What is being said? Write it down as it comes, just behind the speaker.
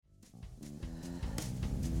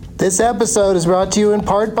This episode is brought to you in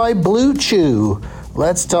part by Blue Chew.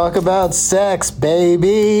 Let's talk about sex,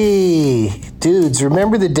 baby. Dudes,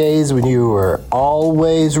 remember the days when you were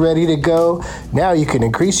always ready to go? Now you can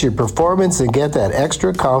increase your performance and get that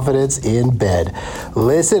extra confidence in bed.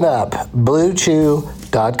 Listen up,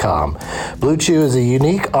 BlueChew.com. Blue Chew is a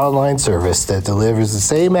unique online service that delivers the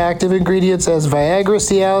same active ingredients as Viagra,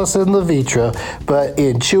 Cialis, and Levitra, but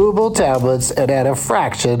in chewable tablets and at a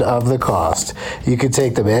fraction of the cost. You can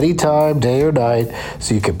take them anytime, day or night,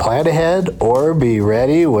 so you can plan ahead or be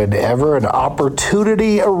ready whenever an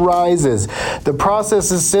opportunity arises. The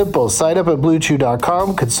process is simple. Sign up at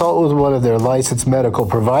BlueChew.com, consult with one of their licensed medical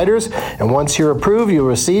providers, and once you're approved, you'll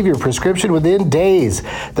receive your prescription within days.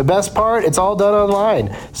 The best part, it's all done online,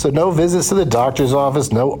 so no visits to the doctor's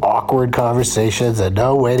office, no awkward conversations, and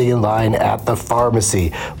no waiting in line at the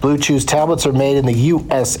pharmacy. Blue Chew's tablets are made in the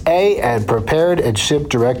USA and prepared and shipped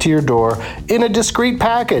direct to your door in a discreet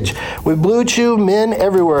package. With Blue Chew, men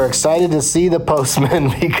everywhere are excited to see the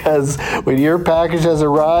postman because when your package has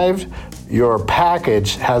arrived, your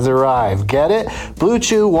package has arrived. Get it? Blue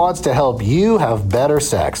Chew wants to help you have better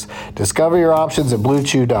sex. Discover your options at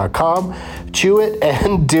BlueChew.com. Chew it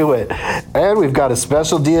and do it. And we've got a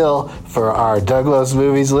special deal for our Douglas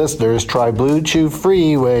Movies listeners. Try Blue Chew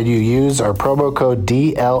free when you use our promo code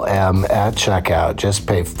DLM at checkout. Just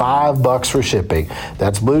pay $5 for shipping.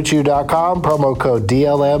 That's BlueChew.com, promo code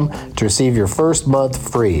DLM to receive your first month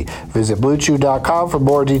free. Visit BlueChew.com for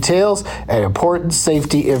more details and important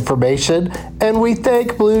safety information. And we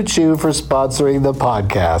thank Blue Chew for sponsoring the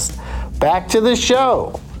podcast. Back to the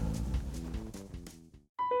show.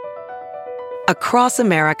 Across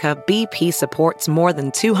America, BP supports more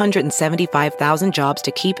than 275,000 jobs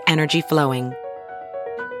to keep energy flowing.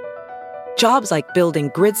 Jobs like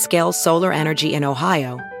building grid-scale solar energy in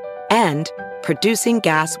Ohio and producing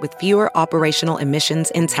gas with fewer operational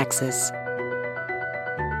emissions in Texas.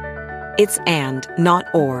 It's and, not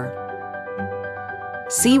or.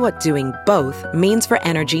 See what doing both means for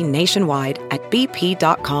energy nationwide at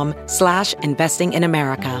bp.com/investing in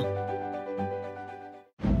America.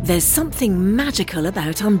 There's something magical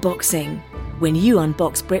about unboxing. When you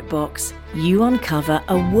unbox BritBox, you uncover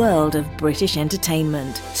a world of British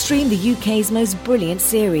entertainment. Stream the UK's most brilliant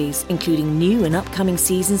series, including new and upcoming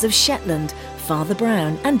seasons of Shetland, Father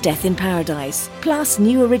Brown and Death in Paradise. Plus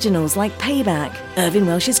new originals like Payback, Irving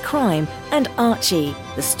Welsh's Crime and Archie,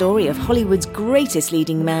 the story of Hollywood's greatest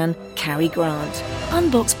leading man, Cary Grant.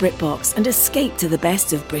 Unbox BritBox and escape to the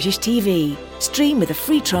best of British TV. Stream with a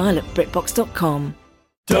free trial at BritBox.com.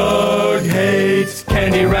 Doug hates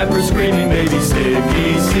candy wrappers, screaming baby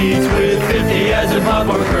sticky seeds with 50 as in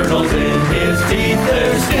popcorn kernels in his teeth.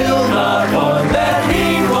 There's still not one that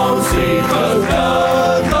he won't see, 'cause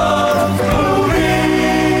Doug loves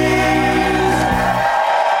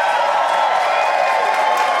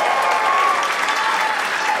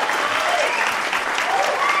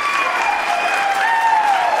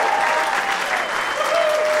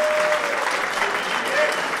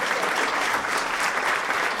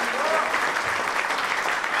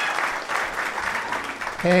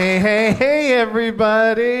Hey,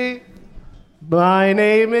 everybody. My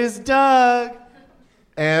name is Doug,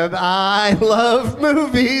 and I love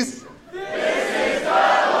movies. This is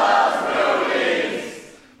Doug Loves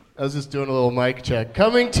Movies. I was just doing a little mic check.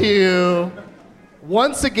 Coming to you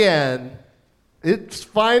once again. It's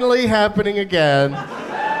finally happening again.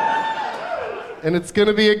 And it's going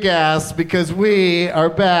to be a gas because we are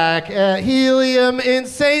back at Helium in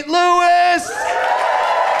St. Louis.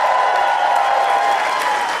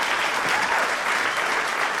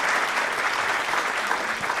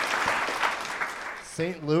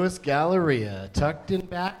 St. Louis Galleria, tucked in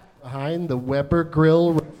back behind the Weber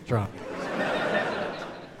Grill restaurant.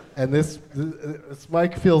 And this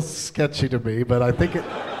mic feels sketchy to me, but I think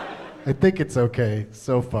it's okay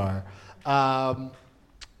so far.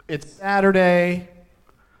 It's Saturday,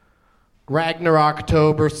 Ragnarok,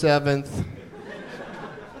 October 7th,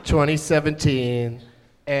 2017,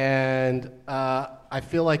 and I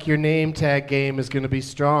feel like your name tag game is going to be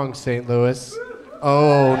strong, St. Louis.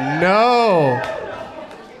 Oh no!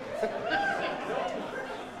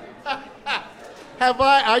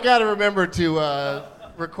 I got to remember to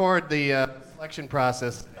record the selection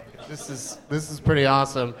process. This is pretty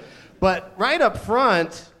awesome. But right up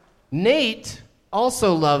front, Nate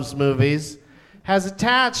also loves movies, has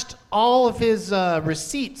attached all of his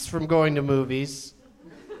receipts from going to movies.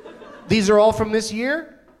 These are all from this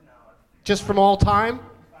year? No. Just from all time?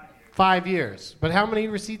 5 years. But how many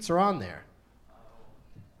receipts are on there?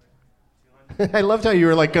 I loved how you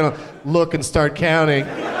were like gonna look and start counting.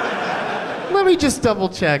 Let me just double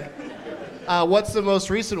check. What's the most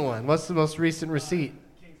recent one? What's the most recent receipt?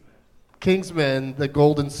 Kingsman, the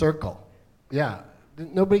Golden Circle. Yeah.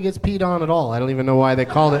 Nobody gets peed on at all. I don't even know why they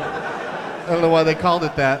called it. I don't know why they called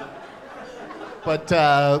it that.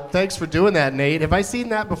 But thanks for doing that, Nate. Have I seen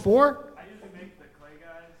that before? I usually make the clay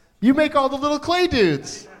guys. You make all the little clay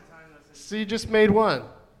dudes. So you just made one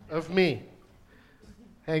of me,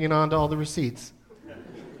 hanging on to all the receipts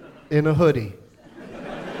in a hoodie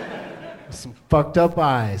with some fucked up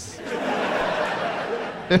eyes.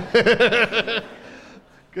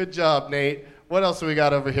 Good job, Nate. What else do we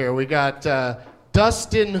got over here? We got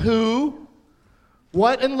Dustin Who?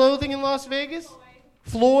 What in Loathing in Las Vegas?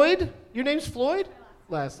 Floyd? Your name's Floyd?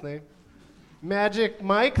 Last name. Magic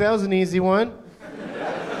Mike, that was an easy one.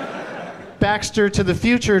 Baxter to the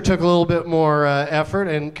Future took a little bit more effort,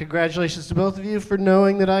 and congratulations to both of you for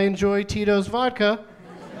knowing that I enjoy Tito's vodka.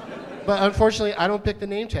 But unfortunately, I don't pick the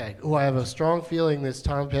name tag. Oh, I have a strong feeling this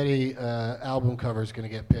Tom Petty album cover is going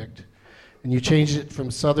to get picked. And you changed it from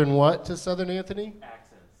Southern what to Southern Anthony?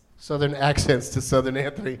 Accents. Southern Accents to Southern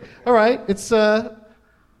Anthony. All right, it's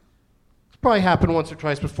probably happened once or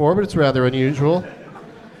twice before, but it's rather unusual.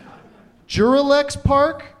 Duralex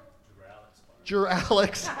Park?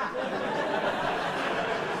 Duralex.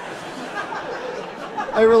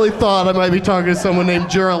 I really thought I might be talking to someone named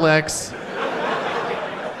Duralex.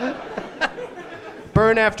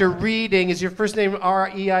 Burn After Reading. Is your first name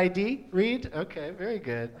R-E-I-D? Reed? Okay, very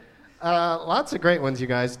good. Lots of great ones, you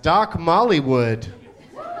guys. Doc Mollywood.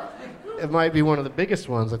 It might be one of the biggest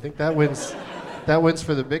ones. I think that wins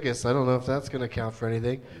for the biggest. I don't know if that's going to count for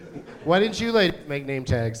anything. Why didn't you make name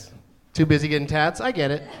tags? Too busy getting tats? I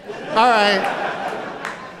get it. All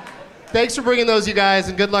right. Thanks for bringing those, you guys,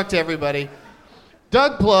 and good luck to everybody.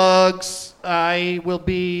 Doug plugs. I will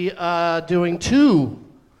be doing 2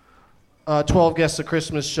 12 Guests of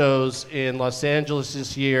Christmas shows in Los Angeles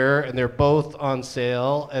this year, and they're both on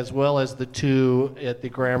sale, as well as the 2 at the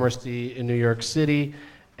Gramercy in New York City.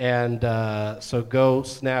 And so go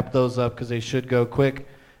snap those up because they should go quick.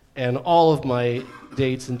 And all of my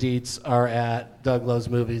dates and deets are at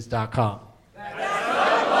douglovesmovies.com.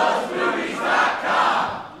 That's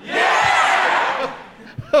douglovesmovies.com! Yeah!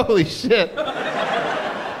 Holy shit.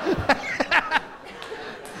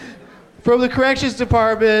 From the Corrections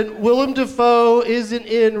Department, Willem Dafoe isn't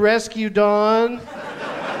in Rescue Dawn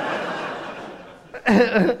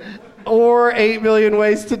or 8 Million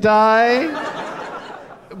Ways to Die,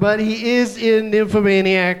 but he is in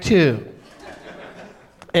Nymphomaniac 2.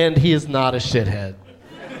 And he is not a shithead.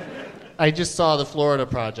 I just saw the Florida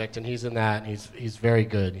Project, and he's in that, and he's very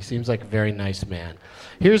good. He seems like a very nice man.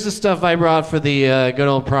 Here's the stuff I brought for the good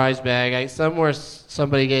old prize bag. Somewhere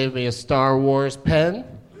somebody gave me a Star Wars pen.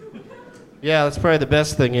 Yeah, that's probably the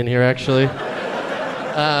best thing in here, actually.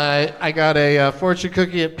 I got a fortune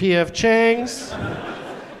cookie at P.F. Chang's.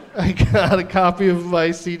 I got a copy of my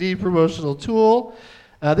CD promotional tool.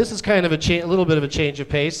 This is kind of a little bit of a change of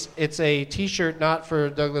pace. It's a T-shirt not for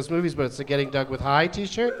Douglas Movies, but it's a Getting Doug with High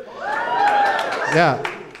T-shirt. Yeah,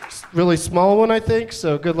 really small one, I think,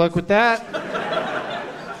 so good luck with that.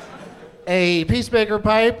 A Peacemaker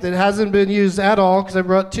pipe that hasn't been used at all, because I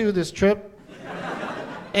brought 2 this trip.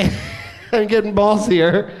 I'm getting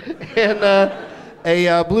ballsier. And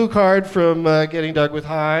a blue card from Getting Doug with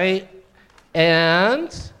High.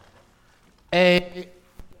 And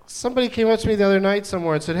somebody came up to me the other night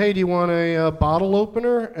somewhere and said, hey, do you want a bottle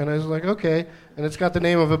opener? And I was like, okay. And it's got the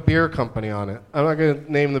name of a beer company on it. I'm not going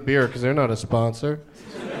to name the beer because they're not a sponsor.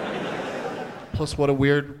 Plus, what a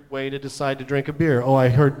weird way to decide to drink a beer. Oh, I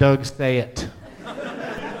heard Doug say it.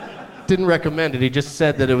 Didn't recommend it. He just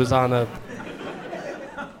said that it was on a...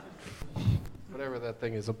 whatever that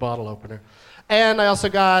thing is, a bottle opener. And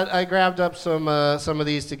I grabbed up some of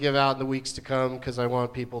these to give out in the weeks to come because I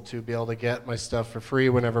want people to be able to get my stuff for free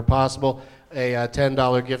whenever possible. A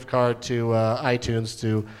 $10 gift card to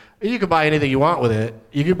iTunes you could buy anything you want with it.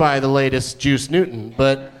 You could buy the latest Juice Newton,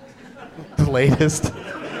 but the latest.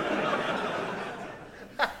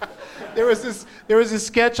 There was this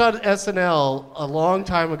sketch on SNL a long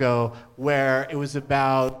time ago where it was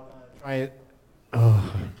about the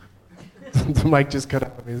mic just cut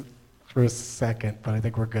out of me for a second, but I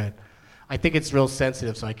think we're good. I think it's real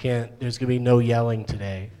sensitive, so there's gonna be no yelling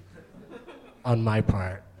today on my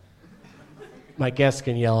part. My guests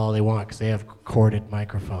can yell all they want because they have corded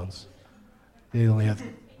microphones. They only have,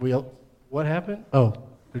 what happened? Oh,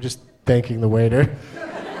 they're just thanking the waiter.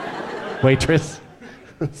 Waitress.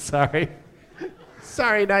 Sorry.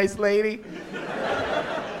 Sorry, nice lady.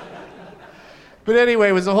 But anyway,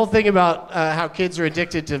 it was the whole thing about how kids are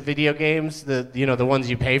addicted to video games, the ones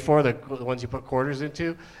you pay for, the ones you put quarters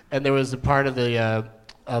into. And there was a part of the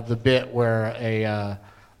of the bit where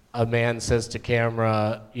a man says to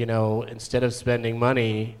camera, you know, instead of spending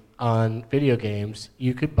money on video games,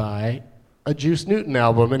 you could buy a Juice Newton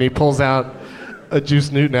album, and he pulls out a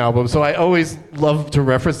Juice Newton album. So I always love to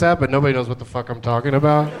reference that, but nobody knows what the fuck I'm talking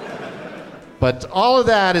about. But all of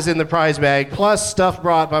that is in the prize bag, plus stuff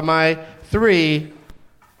brought by my three.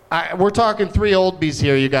 We're talking three oldies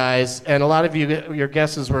here, you guys, and a lot of you, your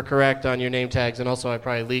guesses were correct on your name tags, and also I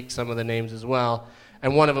probably leaked some of the names as well.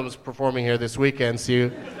 And one of them is performing here this weekend,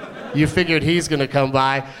 so you figured he's going to come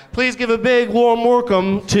by. Please give a big warm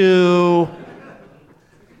welcome to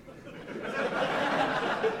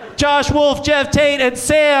Josh Wolf, Geoff Tate, and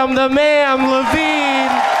Samm the Man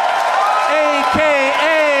Levine,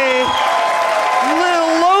 a.k.a.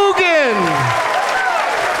 Lil Logan.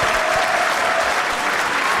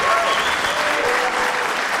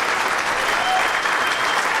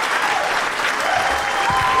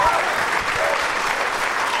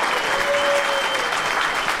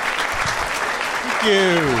 Thank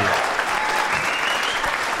you.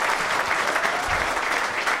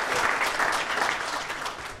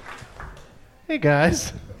 Hey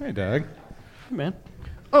guys. Hey, Doug. Hey, man.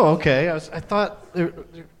 Oh, okay. I thought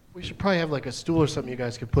we should probably have like a stool or something you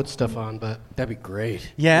guys could put stuff on, but That'd be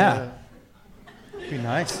great. Yeah. Be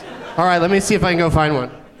nice. all right. Let me see if I can go find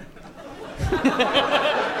one.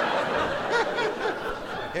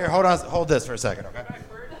 Here, hold this for a second, okay?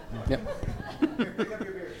 Yep.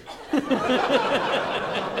 I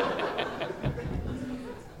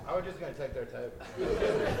was just gonna take their tape.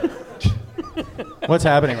 What's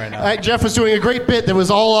happening right now? Geoff was doing a great bit that was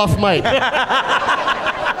all off mic.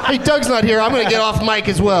 Hey, Doug's not here. I'm gonna get off mic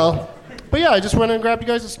as well. But yeah, I just went and grabbed you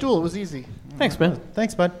guys a stool. It was easy. Thanks, man.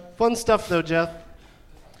 Thanks, bud. Fun stuff though, Geoff.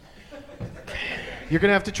 You're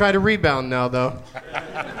gonna have to try to rebound now, though.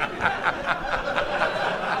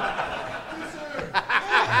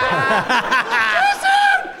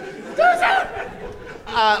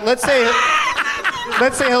 Let's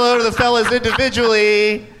say hello to the fellas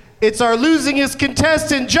individually. It's our losingest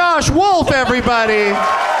contestant, Josh Wolf, everybody.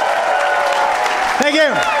 Thank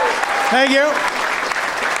you. Thank you.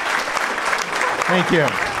 Thank you.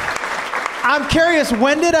 I'm curious,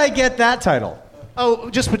 when did I get that title? Oh,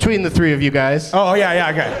 just between the three of you guys. Oh, yeah,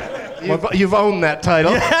 okay. You've owned that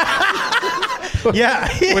title. Yeah.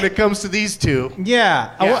 When it comes to these two.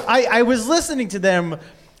 Yeah. I was listening to them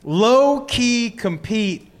low-key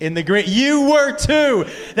compete in the great... You were too!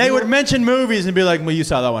 They would mention movies and be like, well, you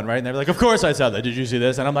saw that one, right? And they'd be like, of course I saw that. Did you see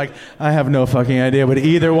this? And I'm like, I have no fucking idea what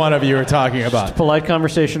either one of you are talking about. Polite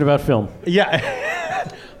conversation about film. Yeah.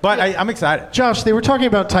 But I'm excited. Josh, they were talking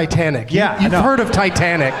about Titanic. Yeah, You've heard of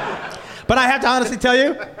Titanic. But I have to honestly tell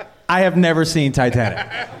you, I have never seen Titanic.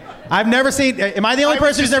 I've never seen... Am I the only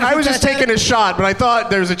person who's never seen Titanic? I was just taking a shot, but I thought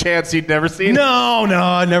there was a chance you'd never seen it. No,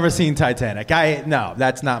 I've never seen Titanic. No,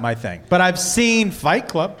 that's not my thing. But I've seen Fight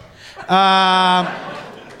Club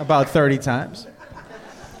about 30 times.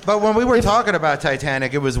 But when we were talking about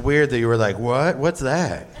Titanic, it was weird that you were like, what? What's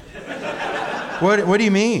that? What do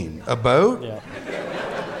you mean? A boat? Yeah.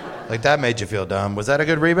 Like, that made you feel dumb. Was that a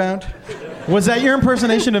good rebound? Was that your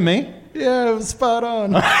impersonation of me? Yeah, it was spot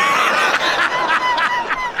on.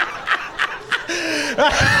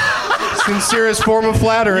 Sincerest form of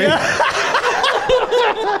flattery.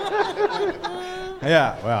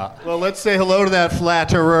 Yeah, well. Well, let's say hello to that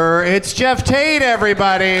flatterer. It's Geoff Tate,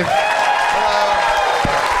 everybody.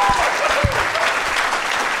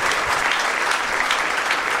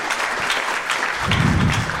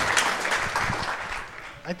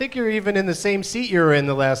 I think you're even in the same seat you were in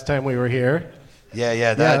the last time we were here.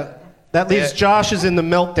 Yeah, that leaves Josh is in the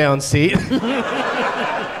meltdown seat.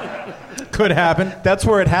 Could happen. That's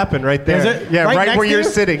where it happened, right there. Is it? Yeah, Right right next where to you're you?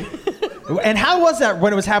 sitting. And how was that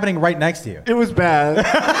when it was happening right next to you? It was bad. I'm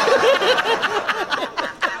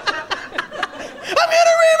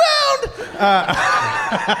gonna rebound!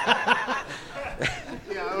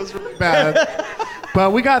 Yeah, it was really bad.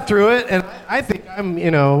 But we got through it, and I think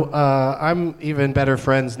I'm even better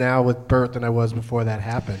friends now with Bert than I was before that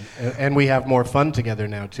happened. And we have more fun together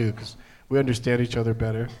now, too, because we understand each other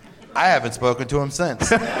better. I haven't spoken to him since.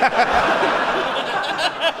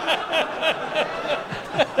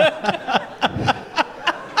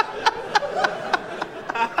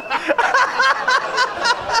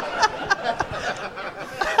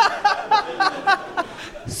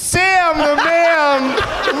 Samm the Man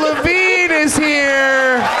Levine is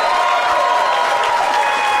here.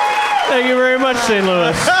 Thank you very much, St.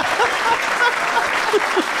 Louis.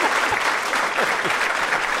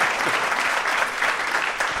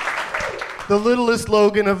 The littlest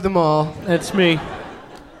Logan of them all. That's me.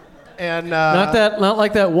 And Not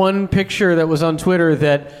like that one picture that was on Twitter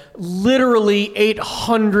that literally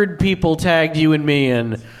 800 people tagged you and me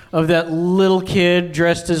in of that little kid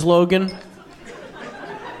dressed as Logan.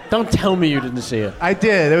 Don't tell me you didn't see it. I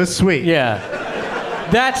did. It was sweet. Yeah.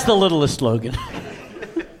 That's the littlest Logan.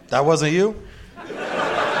 That wasn't you?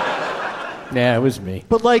 Yeah, it was me.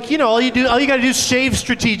 But like, all you got to do is shave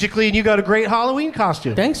strategically, and you got a great Halloween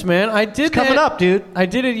costume. Thanks, man. I did It's coming up, dude. I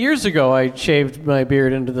did it years ago. I shaved my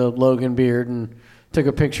beard into the Logan beard and took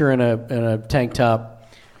a picture in a tank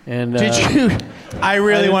top. And Did you? I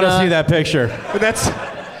really want to see that picture.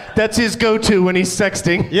 That's his go-to when he's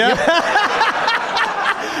sexting. Yeah.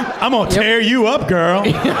 I'm gonna tear you up, girl.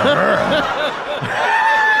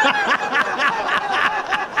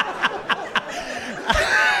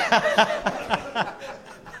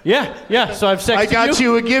 Yeah. So I've sexted I got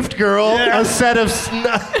you a gift, girl. Yeah. A set of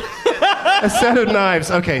knives.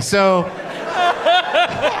 Okay, so.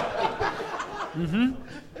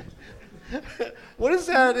 What is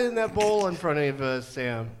that in that bowl in front of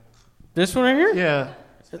Sam? This one right here? Yeah.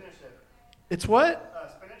 It's what?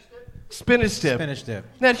 Spinach dip. Spinach dip.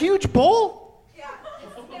 That huge bowl? Yeah,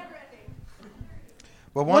 it's never ending.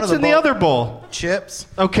 Well, What's in the other bowl? Chips.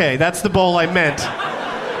 Okay, that's the bowl I meant.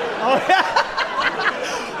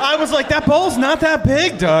 I was like, that bowl's not that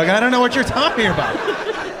big, Doug. I don't know what you're talking about.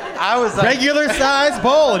 I was like, Regular size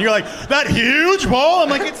bowl. And you're like, that huge bowl? I'm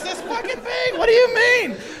like, it's this fucking big. What do you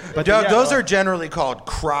mean? But Doug, those are generally called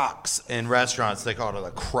crocs in restaurants. They call it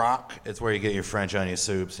a crock. It's where you get your French onion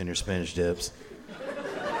soups and your spinach dips.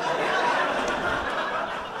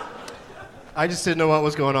 I just didn't know what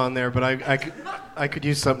was going on there, but I could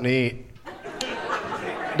use something to eat.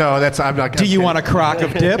 No, I'm not. Do you want a crock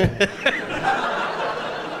of dip?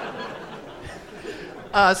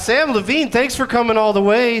 Samm Levine, thanks for coming all the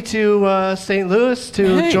way to St. Louis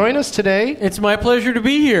to join us today. It's my pleasure to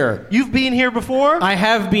be here. You've been here before? I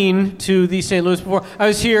have been to the St. Louis before. I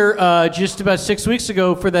was here just about 6 weeks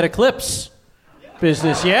ago for that eclipse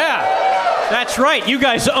business. Yeah, that's right. You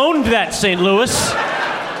guys owned that, St. Louis.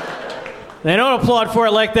 They don't applaud for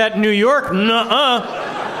it like that in New York. Nuh-uh.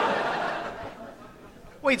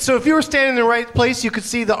 Wait, so if you were standing in the right place, you could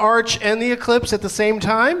see the arch and the eclipse at the same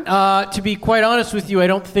time? To be quite honest with you, I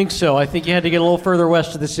don't think so. I think you had to get a little further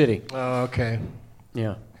west of the city. Oh, okay.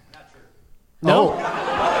 Yeah. No.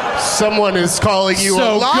 Oh. Someone is calling you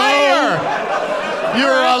So a liar! You're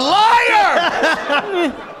a liar!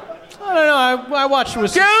 I don't know. I watched it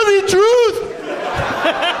with... Tell the truth!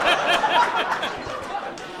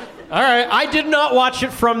 All right. I did not watch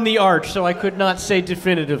it from the arch, so I could not say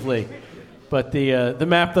definitively. But the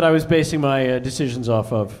map that I was basing my decisions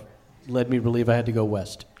off of led me to believe I had to go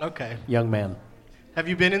west. Okay. Young man. Have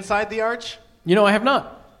you been inside the arch? I have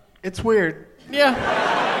not. It's weird. Yeah.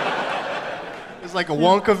 There's like a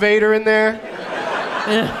Wonka Vader in there.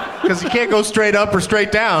 Because you can't go straight up or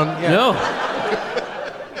straight down. No.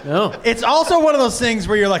 No. It's also one of those things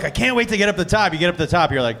where you're like, I can't wait to get up the top. You get up the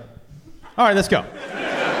top, you're like, all right, let's go.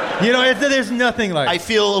 There's nothing like... I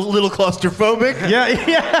feel a little claustrophobic. Yeah.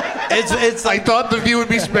 It's. I thought the view would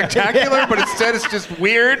be spectacular, but instead it's just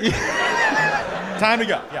weird. Time to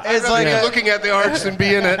go. Yeah. It's like looking at the arch and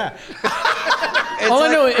be in it. All I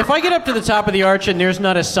know, if I get up to the top of the arch and there's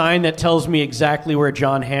not a sign that tells me exactly where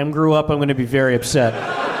John Hamm grew up, I'm going to be very upset.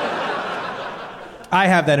 I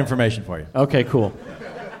have that information for you. Okay, cool.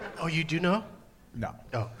 Oh, you do know? No.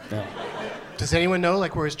 Oh. No. Does anyone know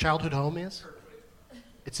where his childhood home is?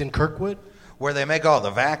 It's in Kirkwood? Where they make all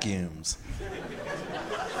the vacuums.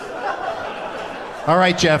 All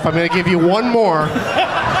right, Geoff, I'm going to give you one more.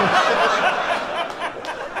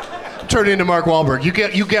 Turn it into Mark Wahlberg. You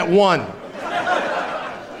get one.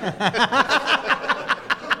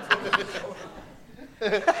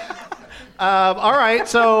 All right,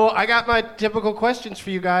 so I got my typical questions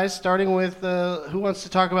for you guys, starting with who wants to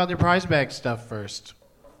talk about their prize bag stuff first?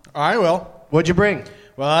 I will. What'd you bring?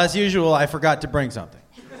 Well, as usual, I forgot to bring something.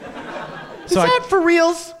 Is that for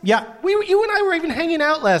reals? Yeah. You and I were even hanging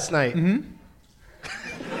out last night. Mm-hmm.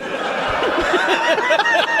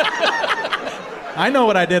 I know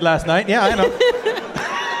what I did last night. Yeah, I know.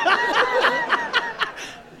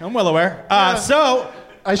 I'm well aware. So...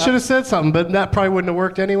 I should have said something, but that probably wouldn't have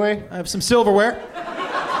worked anyway. I have some silverware.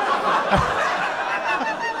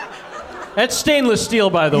 That's stainless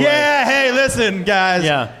steel, by the way. Yeah, hey, listen, guys.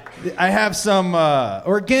 Yeah. I have some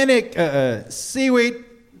organic seaweed.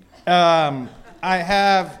 I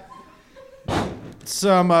have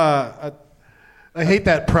some... I hate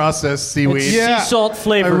that processed seaweed. It's sea salt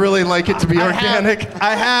flavor. I really like it to be organic.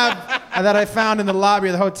 I have that I found in the lobby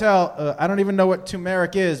of the hotel. I don't even know what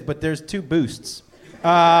turmeric is, but there's 2 boosts.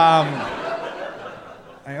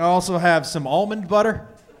 I also have some almond butter.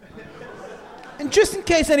 And just in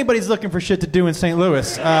case anybody's looking for shit to do in St.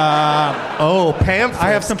 Louis, pamphlets. I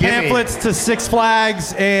have some pamphlets to Six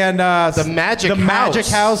Flags and the Magic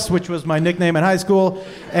House, which was my nickname in high school,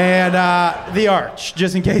 and the Arch,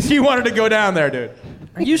 just in case you wanted to go down there, dude.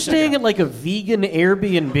 Are you staying at like a vegan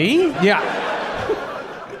Airbnb? Yeah.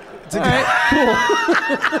 All right, cool.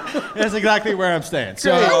 That's exactly where I'm staying.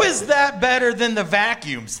 So, how is that better than the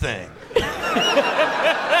vacuums thing?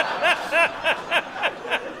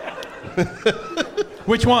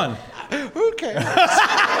 which one? Who cares?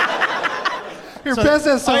 Your best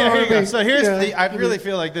is so here you go. hard. So here's the. I really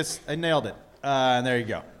feel like this. I nailed it. And there you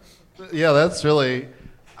go. Yeah, that's really.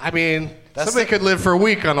 I mean, somebody could live for a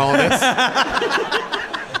week on all this.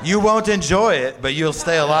 You won't enjoy it, but you'll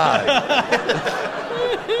stay alive.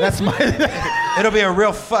 That's my. It'll be a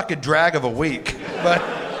real fucking drag of a week,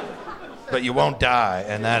 but you won't die,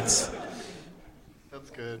 and that's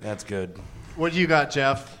good. That's good. What do you got,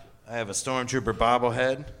 Geoff? I have a Stormtrooper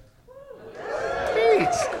bobblehead. Great.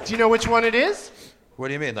 Do you know which one it is? What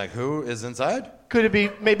do you mean? Like who is inside? Could it be?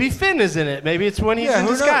 Maybe Finn is in it. Maybe it's when he's in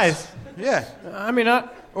who disguise. knows? Yeah. I mean, I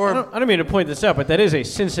don't mean to point this out, but that is a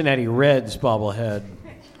Cincinnati Reds bobblehead.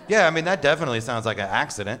 Yeah, I mean, that definitely sounds like an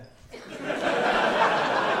accident.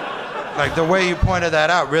 Like, the way you pointed that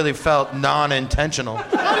out really felt non-intentional.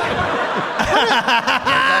 That's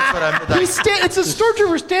what I mean. It's a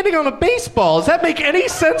stormtrooper standing on a baseball. Does that make any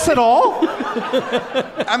sense at all?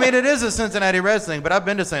 I mean, it is a Cincinnati Reds thing, but I've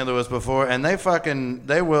been to St. Louis before, and they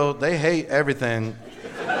hate everything.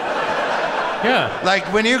 Yeah.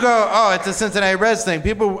 Like, when you go, oh, it's a Cincinnati Reds thing,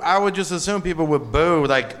 I would just assume people would boo.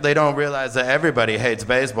 Like, they don't realize that everybody hates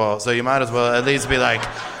baseball, so you might as well at least be like,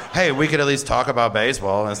 hey, we could at least talk about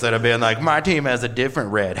baseball instead of being like, my team has a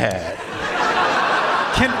different red hat.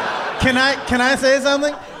 Can I say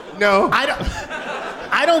something? No.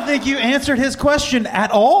 I don't think you answered his question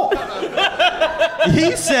at all.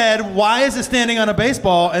 He said, why is it standing on a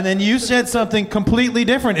baseball? And then you said something completely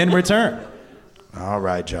different in return. All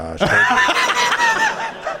right, Josh.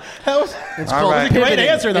 It's called right. pivoting. Great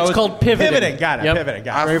answer, though. It's called pivoting. Got it. Yep. Pivoting.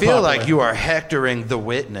 Got it. I Very feel popular. like you are hectoring The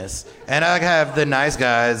Witness, and I have The Nice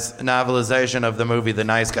Guys novelization of the movie The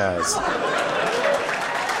Nice Guys.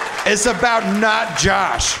 It's about not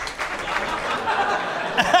Josh.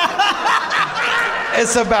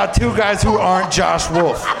 It's about two guys who aren't Josh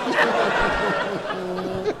Wolf.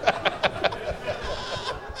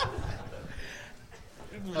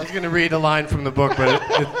 I was going to read a line from the book, but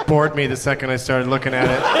it bored me the second I started looking at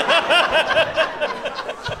it.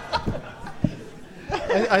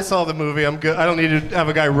 I saw the movie. I'm good. I don't need to have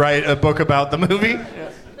a guy write a book about the movie.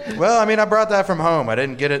 Well, I mean, I brought that from home. I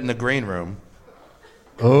didn't get it in the green room.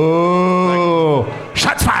 Oh,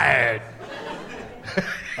 shots fired.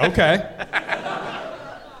 Okay.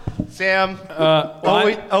 Sam,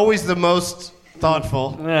 always the most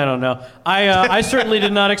thoughtful. I don't know. I certainly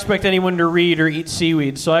did not expect anyone to read or eat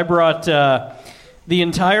seaweed, so I brought the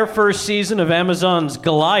entire first season of Amazon's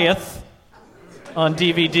Goliath on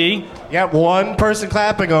DVD. Yeah, one person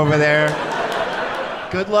clapping over there.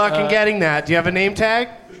 Good luck in getting that. Do you have a name tag?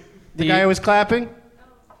 The guy who was clapping?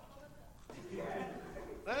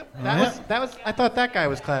 That was. I thought that guy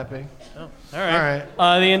was clapping. All right.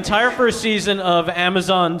 The entire first season of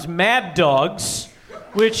Amazon's Mad Dogs,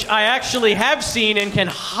 which I actually have seen and can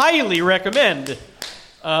highly recommend.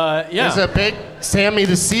 Yeah. There's a big Sammy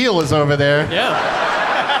the Seal is over there. Yeah.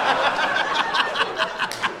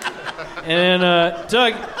 And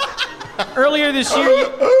Doug, earlier this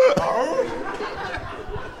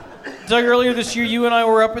year, you and I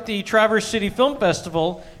were up at the Traverse City Film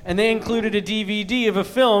Festival, and they included a DVD of a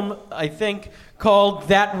film, I think, called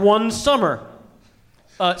That One Summer,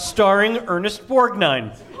 starring Ernest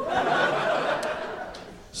Borgnine.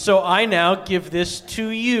 So I now give this to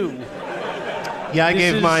you. Yeah, I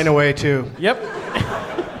gave mine away too. Yep.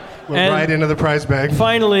 Went right into the prize bag.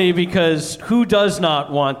 Finally, because who does not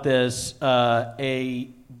want this? A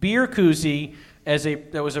beer koozie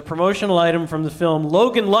that was a promotional item from the film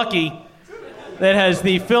Logan Lucky, that has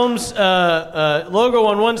the film's logo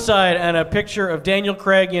on one side and a picture of Daniel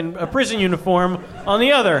Craig in a prison uniform on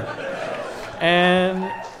the other. And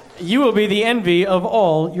you will be the envy of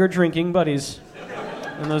all your drinking buddies.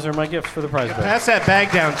 And those are my gifts for the prize bag. Pass that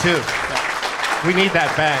bag down too. We need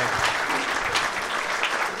that bag.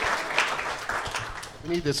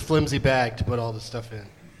 We need this flimsy bag to put all the stuff in.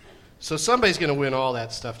 So somebody's going to win all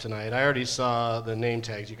that stuff tonight. I already saw the name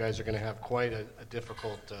tags. You guys are going to have quite a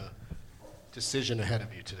difficult decision ahead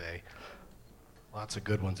of you today. Lots of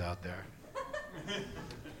good ones out there.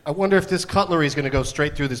 I wonder if this cutlery is going to go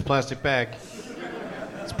straight through this plastic bag.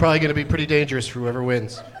 It's probably going to be pretty dangerous for whoever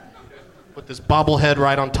wins. Put this bobblehead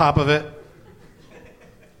right on top of it.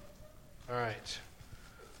 All right.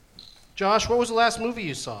 Josh, what was the last movie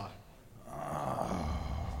you saw?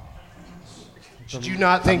 Did you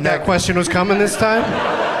not think that question was coming this time?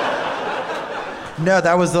 No,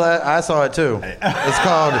 that was I saw it too. It's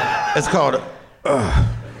called.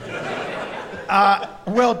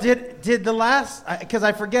 Well, did the last? Because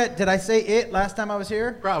I forget. Did I say it last time I was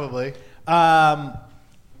here? Probably. So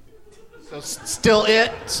still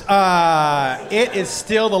it? It is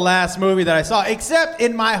still the last movie that I saw, except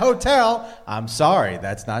in my hotel. I'm sorry,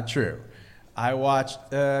 that's not true. I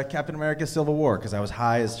watched Captain America: Civil War because I was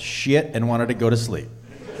high as shit and wanted to go to sleep.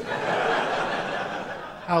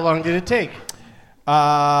 How long did it take?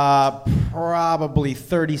 Probably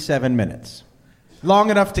 37 minutes.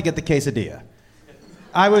 Long enough to get the quesadilla.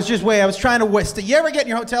 I was trying to waste. You ever get in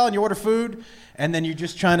your hotel and you order food, and then you're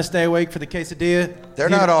just trying to stay awake for the quesadilla? They're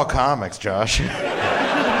not all comics, Josh. Oh,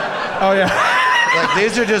 yeah. Like,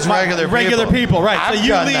 these are just regular people, right. I've so you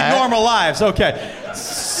done lead that. normal lives, okay.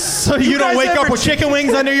 So you don't guys wake up ever with chicken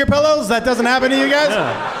wings under your pillows? That doesn't happen to you guys?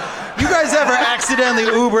 You guys ever accidentally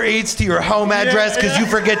Uber Eats to your home address because you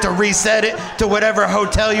forget to reset it to whatever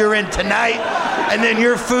hotel you're in tonight, and then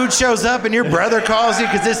your food shows up and your brother calls you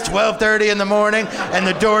because it's 12:30 in the morning and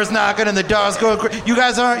the door's knocking and the dog's going crazy? You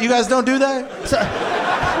guys don't do that?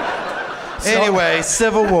 Anyway,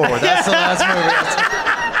 Civil War. That's the last movie.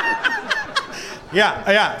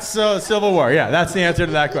 Yeah. So Civil War. Yeah, that's the answer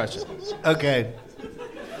to that question. Okay.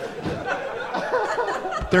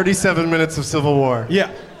 37 minutes of Civil War. Yeah.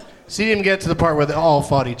 So you didn't get to the part where they all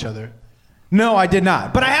fought each other. No, I did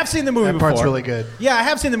not. But I have seen the movie before. That part's really good. Yeah, I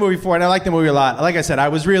have seen the movie before, and I like the movie a lot. Like I said, I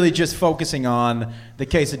was really just focusing on the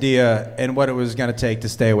quesadilla and what it was going to take to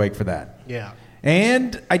stay awake for that. Yeah.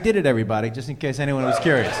 And I did it, everybody, just in case anyone was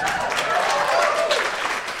curious.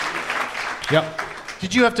 Yep.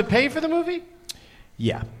 Did you have to pay for the movie?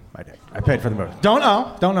 Yeah, I did. I paid for the movie. Don't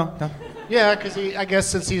know. Yeah, because I guess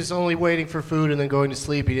since he's only waiting for food and then going to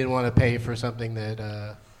sleep, he didn't want to pay for something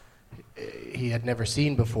that he had never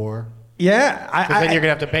seen before. Yeah. Because then you're going to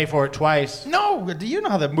have to pay for it twice. No, do you know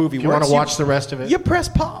how the movie works? You want to watch the rest of it? You press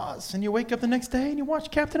pause, and you wake up the next day, and you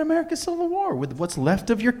watch Captain America: Civil War with what's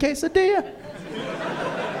left of your quesadilla.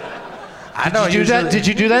 Did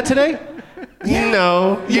you do that today? Yeah.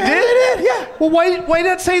 No. You did? did? Yeah. Well, why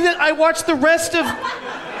not say that I watched the rest of...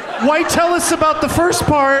 Why tell us about the first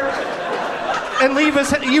part and leave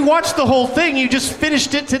us... You watched the whole thing. You just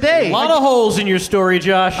finished it today. A lot of holes in your story,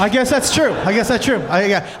 Josh. I guess that's true.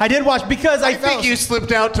 I did watch because I think you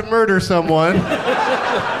slipped out to murder someone.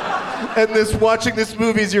 And watching this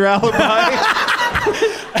movie is your alibi.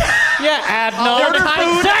 Yeah,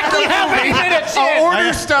 Adnan. Exactly how many minutes in? I'll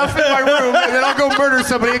order stuff in my room, and then I'll go murder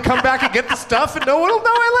somebody and come back and get the stuff, and no one will know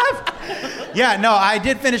I left. Yeah, no, I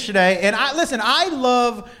did finish today. And I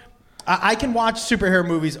love... I can watch superhero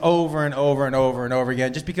movies over and over and over and over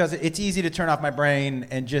again just because it's easy to turn off my brain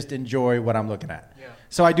and just enjoy what I'm looking at. Yeah.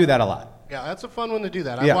 So I do that a lot. Yeah, that's a fun one to do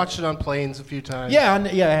that. Yeah. I watched it on planes a few times. Yeah, I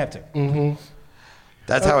have to. Mm-hmm.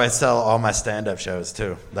 That's how I sell all my stand-up shows,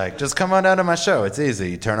 too. Like, just come on down to my show. It's easy.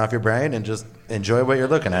 You turn off your brain and just enjoy what you're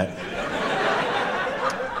looking at.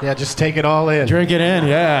 Yeah, just take it all in. Drink it in,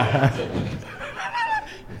 yeah.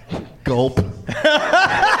 Gulp.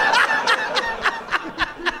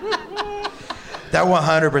 That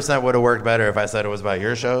 100% would have worked better if I said it was about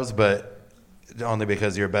your shows, but only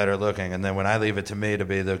because you're better looking. And then when I leave it to me to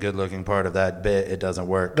be the good-looking part of that bit, it doesn't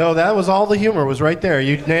work. No, that was all the humor was right there.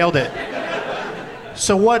 You nailed it.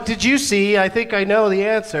 So what did you see? I think I know the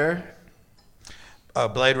answer.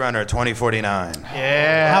 Blade Runner 2049.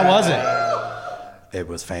 Yeah. How was it? It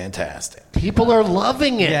was fantastic. People are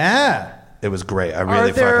loving it. Yeah. It was great. I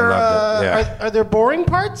really fucking loved it. Yeah. Are there boring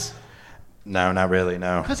parts? No, not really,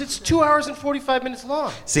 no. Because it's 2 hours and 45 minutes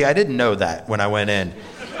long. See, I didn't know that when I went in.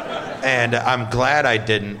 And I'm glad I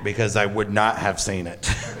didn't because I would not have seen it.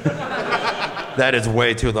 That is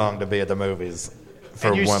way too long to be at the movies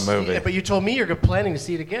for one movie. Yeah, but you told me you're planning to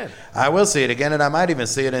see it again. I will see it again, and I might even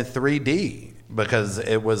see it in 3D because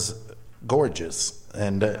it was gorgeous.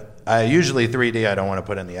 And I usually 3D, I don't want to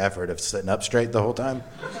put in the effort of sitting up straight the whole time.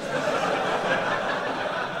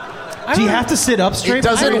 Do you have to sit up straight? It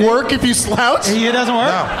doesn't work if you slouch? It doesn't work?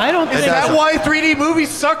 No. I don't think Is that why 3D movies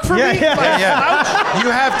suck for me? Yeah. You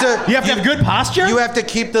have to have good posture? You have to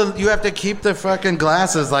keep the fucking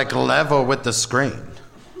glasses like level with the screen.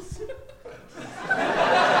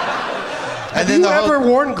 Have you ever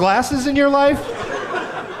worn glasses in your life?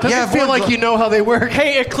 Doesn't feel like you know how they work.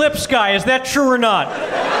 Hey, Eclipse guy, is that true or not?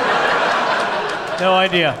 No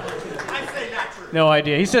idea. I say not true. No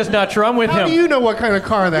idea. He says not true. I'm with How him. do you know what kind of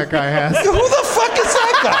car that guy has? Who the fuck is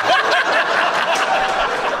that guy?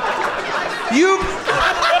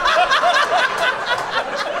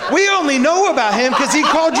 We only know about him because he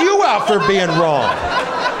called you out for being wrong.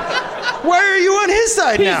 Why are you on his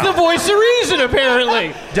side He's now? the voice of reason,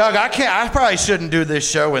 apparently. Doug, I probably shouldn't do this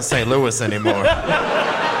show in St. Louis anymore.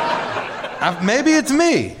 Maybe it's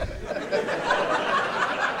me.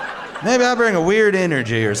 Maybe I bring a weird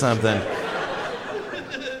energy or something.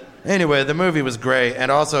 Anyway, the movie was great,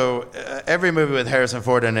 and also every movie with Harrison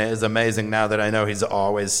Ford in it is amazing now that I know he's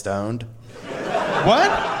always stoned.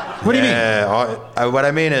 What? What do you mean? What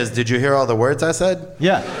I mean is, did you hear all the words I said?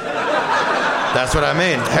 Yeah. That's what I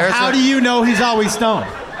mean. Harrison, How do you know he's always stoned?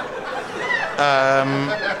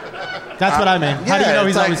 That's what I mean. How do you know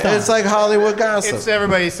he's always stoned? It's like Hollywood gossip.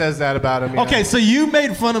 Everybody says that about him. Okay, so you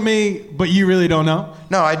made fun of me, but you really don't know?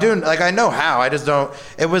 No, I do. Like, I know how. I just don't.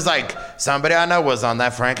 It was like somebody I know was on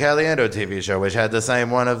that Frank Caliendo TV show, which had the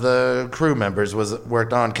same one of the crew members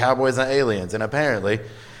worked on Cowboys and Aliens, and apparently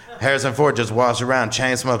Harrison Ford just walks around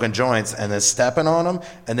chain smoking joints and then stepping on them,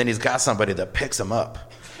 and then he's got somebody that picks him up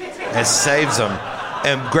and saves him.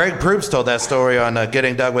 And Greg Proops told that story on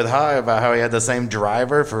Getting Dug with High about how he had the same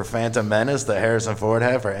driver for Phantom Menace that Harrison Ford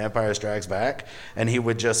had for Empire Strikes Back, and he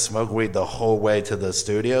would just smoke weed the whole way to the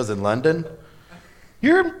studios in London.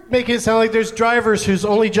 You're making it sound like there's drivers whose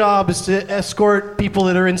only job is to escort people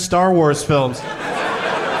that are in Star Wars films.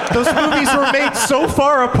 Those movies were made so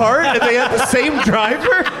far apart and they had the same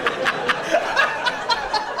driver?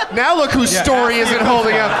 Now look whose story isn't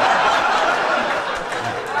holding up.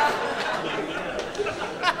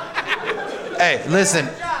 Hey, listen,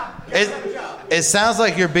 it sounds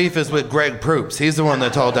like your beef is with Greg Proops. He's the one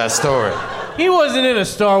that told that story. He wasn't in a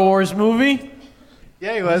Star Wars movie.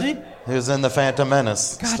 Yeah, he was. He was in the Phantom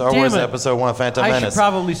Menace. God Star damn Wars it. Episode 1, Phantom I Menace. should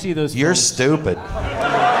probably see those You're films. stupid.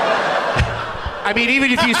 I mean,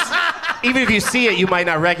 even if you see it, you might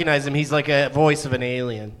not recognize him. He's like a voice of an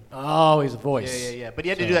alien. Oh, he's a voice. Yeah. But he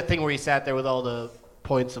had to do that thing where he sat there with all the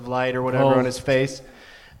points of light or whatever on his face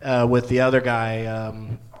with the other guy,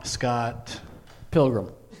 Scott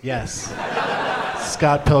Pilgrim. Yes.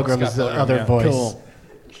 Scott Pilgrim is the other voice. Cool.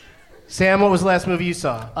 Sam, what was the last movie you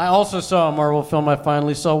saw? I also saw a Marvel film. I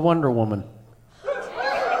finally saw Wonder Woman.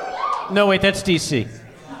 No, wait, that's DC.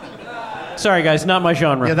 Sorry, guys, not my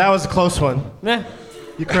genre. Yeah, that was a close one. Eh.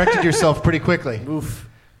 You corrected yourself pretty quickly. Oof.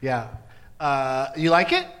 Yeah. You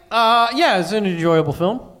like it? Yeah, it's an enjoyable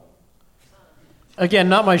film. Again,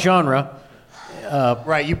 not my genre.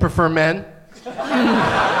 Right, you prefer men?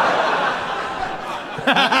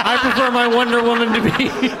 I prefer my Wonder Woman to be.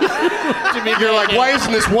 You're like, why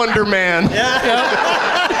isn't this Wonder Man?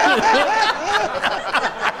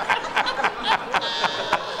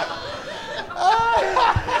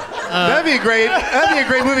 That'd be a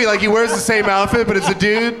great movie. Like he wears the same outfit, but it's a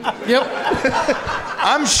dude. Yep.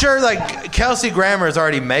 I'm sure, like, Kelsey Grammer is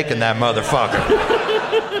already making that motherfucker.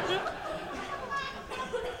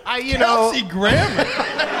 Kelsey Grammer.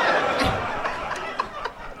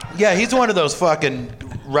 Yeah, he's one of those fucking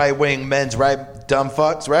right-wing men's dumb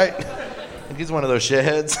fucks, right? He's one of those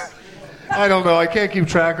shitheads. I don't know. I can't keep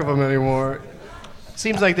track of them anymore.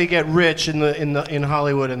 Seems like they get rich in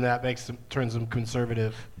Hollywood, and that turns them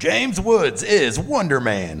conservative. James Woods is Wonder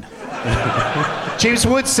Man. James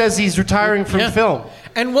Woods says he's retiring from film.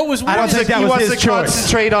 And what was weird I don't is think that he was wants his to choice.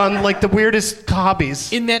 concentrate on like the weirdest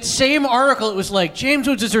hobbies. in that same article, it was like, James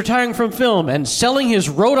Woods is retiring from film and selling his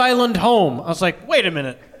Rhode Island home. I was like, wait a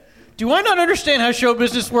minute. Do I not understand how show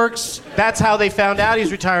business works? That's how they found out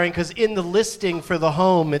he's retiring, because in the listing for the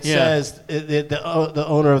home, it Yeah. says the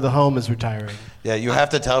owner of the home is retiring. Yeah, you have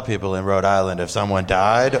to tell people in Rhode Island if someone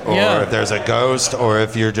died, or Yeah. if there's a ghost, or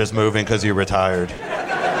if you're just moving because you retired.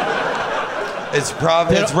 It's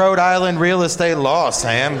Rhode Island real estate law,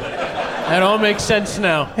 Sam. That all makes sense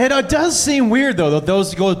now. It does seem weird, though, that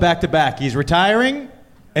those goes back to back. He's retiring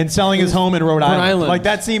and selling his home in Rhode Island. Island. Like,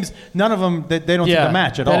 that seems, none of them, they don't seem to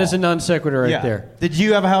match at all. That is a non sequitur right Yeah. there. Did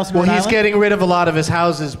you have a house in Well, Rhode he's Island? getting rid of a lot of his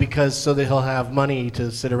houses so that he'll have money to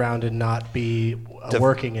sit around and not be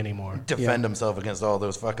working anymore. Defend himself against all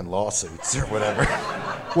those fucking lawsuits or whatever.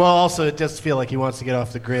 Well, also, it does feel like he wants to get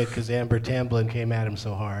off the grid because Amber Tamblyn came at him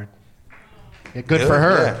so hard. Yeah, good for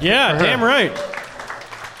her. Yeah, damn right.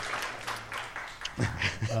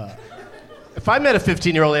 If I met a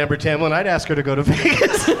 15-year-old Amber Tamblyn, I'd ask her to go to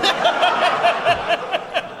Vegas.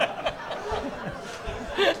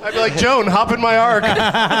 I'd be like, Joan, hop in my ark.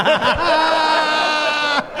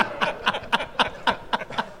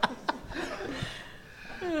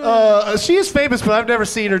 She is famous, but I've never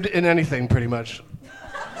seen her in anything, pretty much.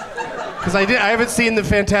 Because I haven't seen the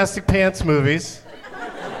Fantastic Pants movies.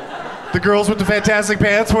 The girls with the fantastic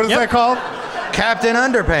pants. What is that called? Captain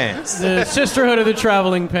Underpants. The Sisterhood of the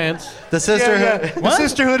Traveling Pants. The Sisterhood. Yeah. The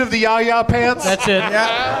Sisterhood of the Yaya Pants. That's it.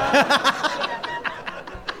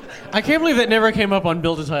 I can't believe that never came up on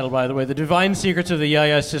Build a Title, by the way. The Divine Secrets of the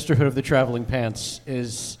Yaya Sisterhood of the Traveling Pants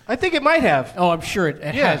is... I think it might have. Oh, I'm sure it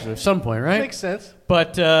has at some point, right? Makes sense.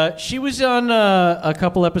 But she was on a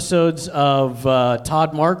couple episodes of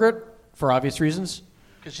Todd Margaret, for obvious reasons.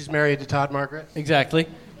 Because she's married to Todd Margaret? Exactly.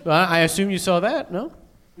 I assume you saw that, no?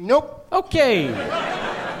 Nope. Okay.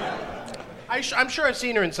 I'm sure I've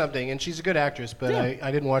seen her in something, and she's a good actress, but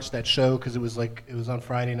I didn't watch that show because it was on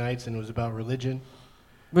Friday nights and it was about religion.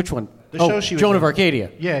 Which one? The show she was Joan in. of Arcadia.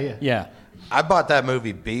 Yeah. I bought that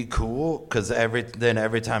movie Be Cool because every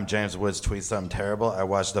time James Woods tweets something terrible, I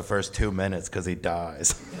watch the first 2 minutes because he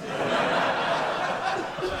dies.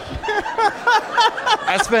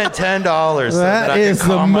 I spent $10 so that I is could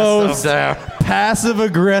calm the myself most down.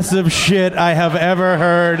 passive-aggressive shit I have ever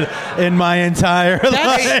heard in my entire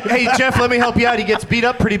life. Hey, Geoff, let me help you out. He gets beat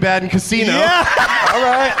up pretty bad in Casino. Yeah.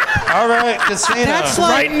 All right, Casino. That's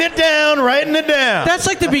like, Writing it down. that's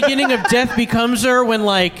like the beginning of Death Becomes Her when,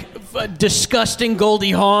 like, disgusting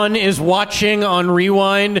Goldie Hawn is watching on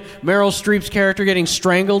Rewind Meryl Streep's character getting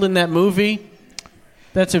strangled in that movie.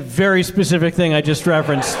 That's a very specific thing I just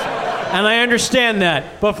referenced. And I understand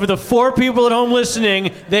that. But for the 4 people at home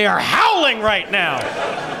listening, they are howling right now.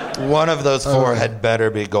 One of those 4 had better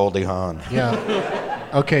be Goldie Hawn. Yeah.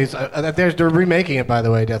 Okay, so they're remaking it, by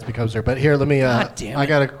the way, Death Becomes Her. But here, let me... God damn it. I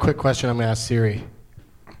got a quick question I'm going to ask Siri.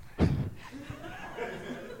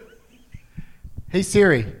 Hey,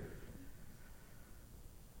 Siri.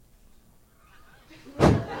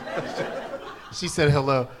 She said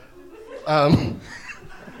hello.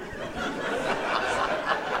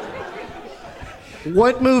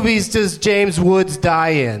 What movies does James Woods die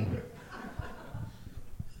in?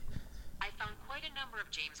 I found quite a number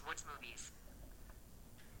of James Woods movies.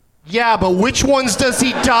 Yeah, but which ones does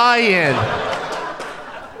he die in?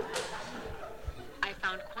 I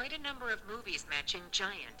found quite a number of movies matching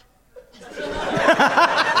Giant.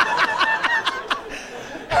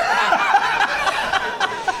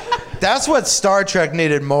 That's what Star Trek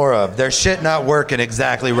needed more of. Their shit not working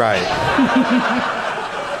exactly right.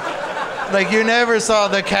 Like, you never saw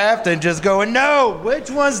the captain just going, no, which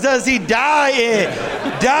ones does he die in?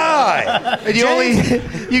 Die! And you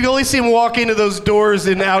can only see him walk into those doors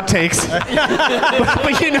in outtakes.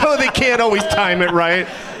 but you know they can't always time it right.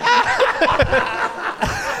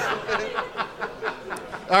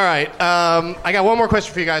 All right. I got one more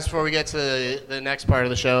question for you guys before we get to the next part of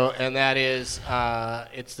the show, and that is,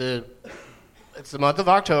 it's the month of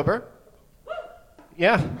October.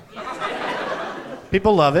 Yeah.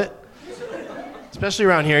 People love it. Especially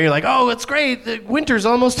around here, you're like, oh, it's great. The winter's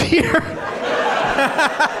almost here.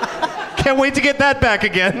 Can't wait to get that back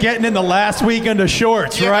again. Getting in the last weekend of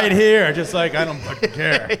shorts right here. Just like, I don't fucking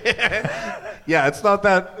care. Yeah, it's not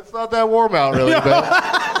that warm out, really.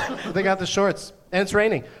 But they got the shorts. And it's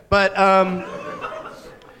raining. But,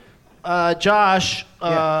 Josh,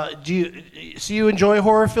 do you enjoy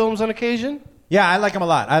horror films on occasion? Yeah, I like them a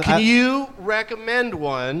lot. Can you recommend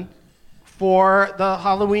one for the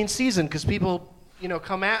Halloween season? Because people...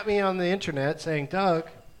 come at me on the internet saying, Doug,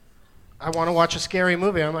 I want to watch a scary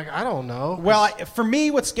movie. I'm like, I don't know. Well, for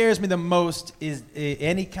me, what scares me the most is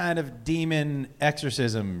any kind of demon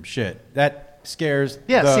exorcism shit. That scares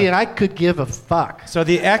and I could give a fuck. So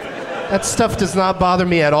that stuff does not bother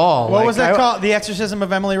me at all. What was that called? The Exorcism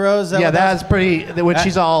of Emily Rose? That's pretty... When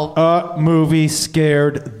she's all... movie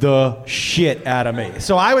scared the shit out of me.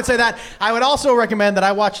 So I would say that. I would also recommend that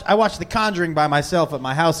I watched The Conjuring by myself at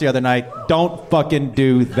my house the other night. Don't fucking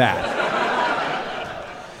do that.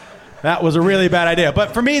 That was a really bad idea.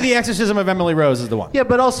 But for me, The Exorcism of Emily Rose is the one. Yeah,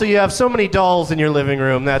 but also you have so many dolls in your living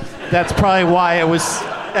room. That's probably why it was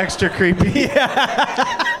extra creepy.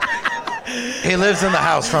 Yeah. He lives in the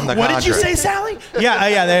house from The Conjuring. What did you say, Sally? Yeah.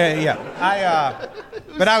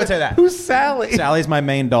 But I would say that. Who's Sally? Sally's my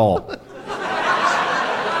main doll.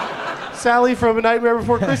 Sally from A Nightmare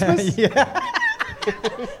Before Christmas? Yeah.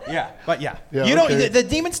 Yeah. The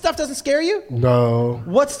demon stuff doesn't scare you? No.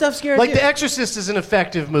 What stuff scares you? Like The Exorcist is an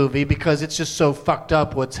effective movie because it's just so fucked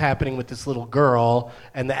up what's happening with this little girl,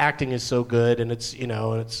 and the acting is so good, and it's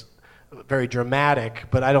very dramatic,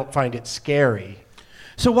 but I don't find it scary.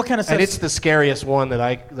 So what kind of stuff? And it's the scariest one that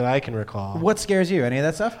I can recall. What scares you? Any of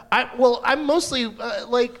that stuff? I'm mostly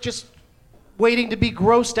just waiting to be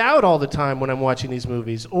grossed out all the time when I'm watching these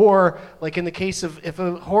movies. Or, like in the case of if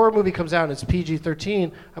a horror movie comes out and it's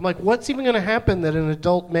PG-13, I'm like, what's even going to happen that an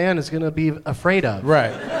adult man is going to be afraid of?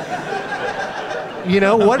 Right. You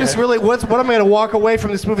know, what am I going to walk away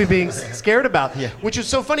from this movie being scared about? Yeah. Which is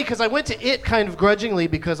so funny because I went to it kind of grudgingly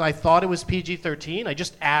because I thought it was PG-13. I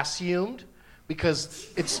just assumed because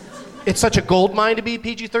it's such a gold mine to be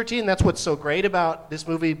PG-13. That's what's so great about this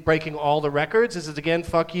movie breaking all the records is again,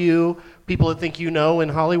 fuck you, people that think you know in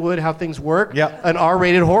Hollywood how things work. Yep. An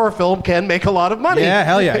R-rated horror film can make a lot of money. Yeah,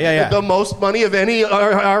 hell yeah, yeah. The most money of any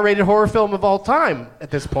R-rated horror film of all time at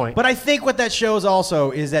this point. But I think what that shows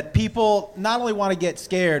also is that people not only want to get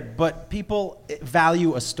scared, but people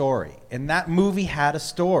value a story. And that movie had a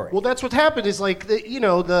story. Well, that's what happened is like,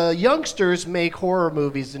 the youngsters make horror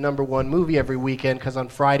movies the number one movie every weekend because on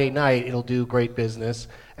Friday night it'll do great business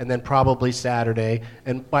and then probably Saturday.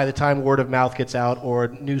 And by the time word of mouth gets out or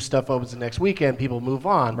new stuff opens the next weekend, people move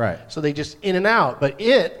on. Right. So they just in and out. But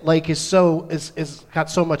it is got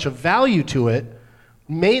so much of value to it,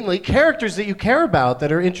 mainly characters that you care about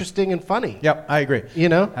that are interesting and funny. Yep, I agree. You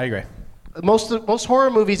know? I agree. Most horror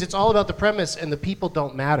movies, it's all about the premise, and the people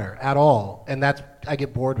don't matter at all, and I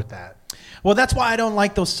get bored with that. Well, that's why I don't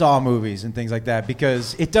like those Saw movies and things like that,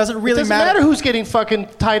 because it doesn't really It doesn't matter who's getting fucking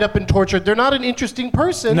tied up and tortured. They're not an interesting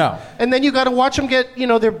person. No. And then you got to watch them get,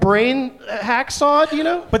 their brain hacksawed,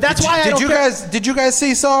 But that's why I don't care. Did you guys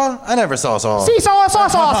see Saw? I never saw Saw. Saw.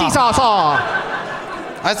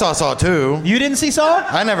 I saw Saw 2. You didn't see Saw?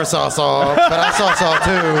 I never saw Saw, but I saw Saw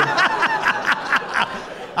 2.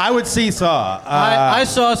 I would see Saw. I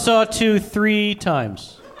saw Saw 2 3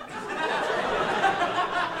 times.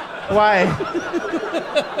 Why?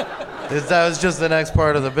 That was just the next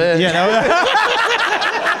part of the bit.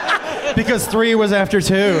 Because 3 was after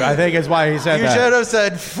 2, I think is why he said You that. should have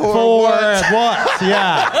said 4 4 what? at once,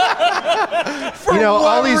 yeah.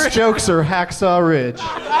 All these jokes are Hacksaw Ridge.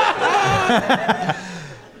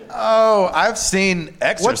 Oh, I've seen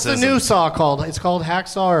Exorcism. What's the new Saw called? It's called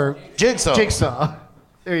Hacksaw or Jigsaw? Jigsaw.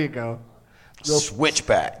 There you go.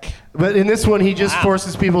 Switchback. But in this one, he just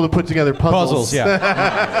forces people to put together puzzles. Puzzles,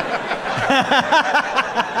 yeah.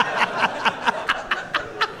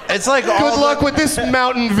 It's like Good luck with this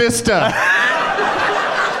mountain vista.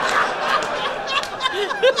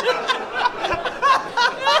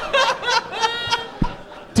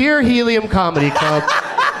 Dear Helium Comedy Club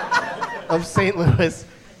of St. Louis,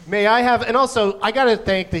 may I have, and also I gotta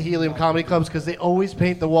thank the Helium Comedy Clubs because they always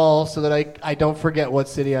paint the wall so that I don't forget what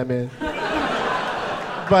city I'm in.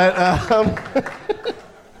 But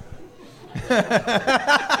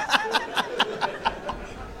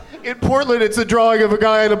in Portland, it's a drawing of a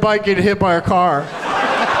guy on a bike getting hit by a car.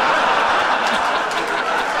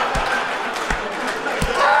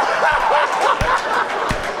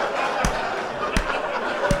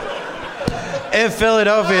 In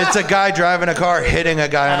Philadelphia, it's a guy driving a car hitting a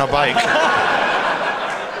guy on a bike.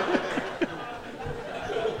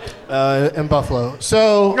 In Buffalo.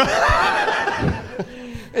 So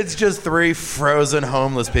It's just 3 frozen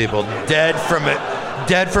homeless people dead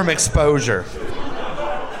from exposure.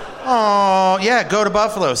 Oh, yeah, go to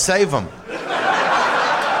Buffalo, save them.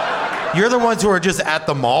 You're the ones who are just at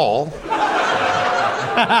the mall.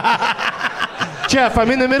 Geoff,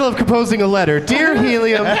 I'm in the middle of composing a letter. Dear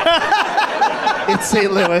Helium, in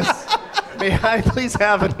St. Louis, may I please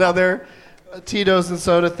have another Tito's and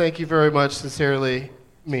soda? Thank you very much. Sincerely,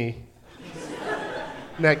 me.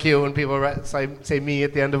 Isn't that cute when people say me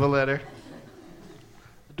at the end of a letter?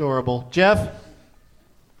 Adorable. Geoff,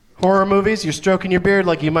 horror movies, you're stroking your beard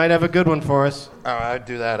like you might have a good one for us. Oh, I'd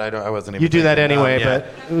do that. I wasn't even. You do that anyway, yeah. but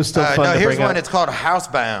it was still fun to here's bring one. up. It's called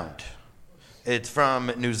Housebound. It's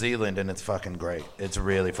from New Zealand, and it's fucking great. It's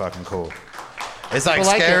really fucking cool. It's like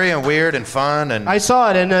scary and weird and fun. And I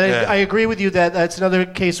saw it, and I agree with you that that's another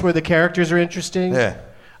case where the characters are interesting. Yeah.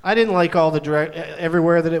 I didn't like all the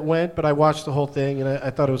everywhere that it went, but I watched the whole thing, and I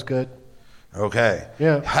thought it was good. Okay.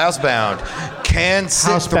 Yeah. Housebound. Can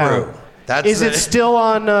sit through. Is it still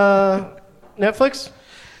on Netflix?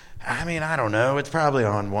 I mean, I don't know. It's probably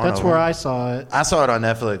on one. That's where I saw it. I saw it on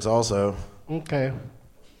Netflix also. Okay.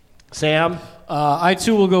 Sam? I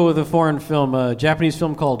too will go with a foreign film, a Japanese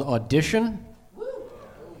film called Audition.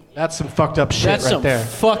 That's some fucked up shit That's right some there.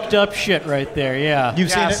 fucked up shit right there, yeah.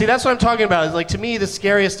 You've seen it? See, that's what I'm talking about. It's like, to me, the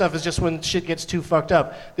scariest stuff is just when shit gets too fucked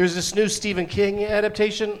up. There's this new Stephen King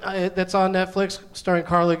adaptation that's on Netflix, starring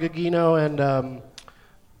Carla Gugino and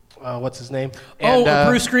what's his name? And,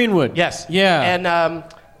 Bruce Greenwood. Yes. Yeah. And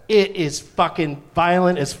it is fucking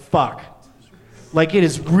violent as fuck. Like, it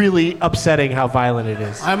is really upsetting how violent it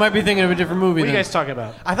is. I might be thinking of a different movie What are then. you guys talking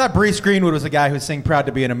about? I thought Bruce Greenwood was the guy who sang Proud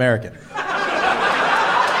to be an American.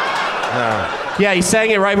 Yeah, he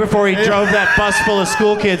sang it right before he drove that bus full of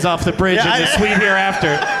school kids off the bridge in the Sweet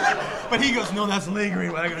Hereafter. But he goes, no, that's Lee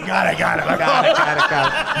Greenwood. I go,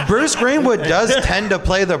 Got it. Bruce Greenwood does tend to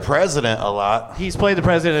play the president a lot. He's played the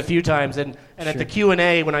president a few times, and at the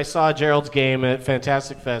Q&A, when I saw Gerald's game at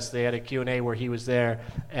Fantastic Fest, they had a Q&A where he was there,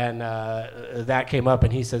 and that came up,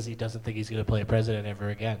 and he says he doesn't think he's going to play a president ever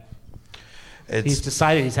again. He's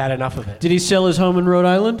decided he's had enough of it. Did he sell his home in Rhode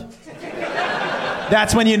Island?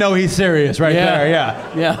 That's when you know he's serious, right there.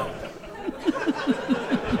 Yeah.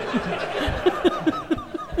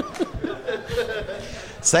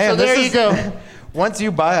 Sam, So there you go. Once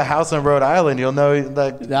you buy a house in Rhode Island, you'll know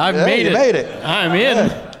that You made it. I'm in.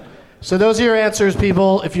 Yeah. So those are your answers,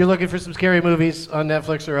 people. If you're looking for some scary movies on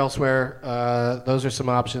Netflix or elsewhere, those are some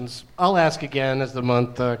options. I'll ask again as the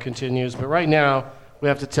month continues, but right now we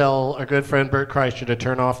have to tell our good friend Bert Kreischer to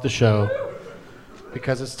turn off the show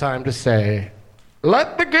because it's time to say,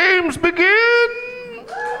 let the games begin!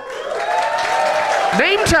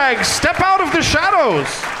 Name tags, step out of the shadows!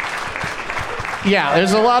 Yeah,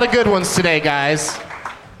 there's a lot of good ones today, guys.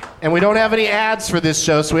 And we don't have any ads for this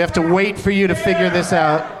show, so we have to wait for you to figure this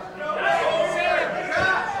out.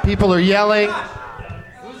 People are yelling.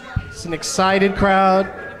 It's an excited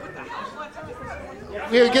crowd.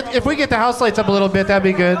 If we get the house lights up a little bit, that'd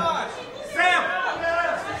be good.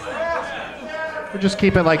 We'll just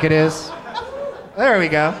keep it like it is. There we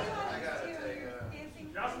go.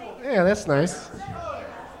 Yeah, that's nice.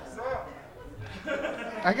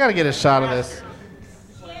 I gotta get a shot of this.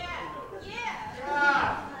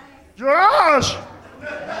 Josh!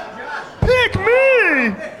 Pick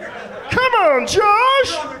me! Come on,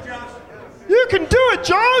 Josh! You can do it,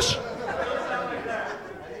 Josh!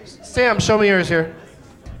 Sam, show me yours here.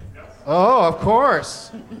 Oh, of course.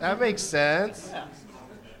 That makes sense.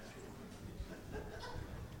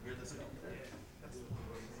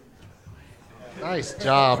 Nice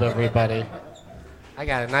job, everybody. I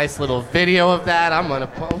got a nice little video of that. I'm gonna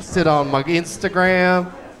post it on my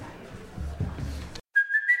Instagram.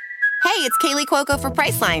 Hey, it's Kaylee Cuoco for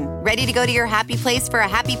Priceline. Ready to go to your happy place for a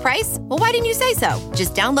happy price? Well, why didn't you say so?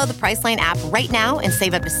 Just download the Priceline app right now and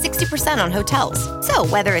save up to 60% on hotels. So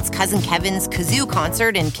whether it's Cousin Kevin's Kazoo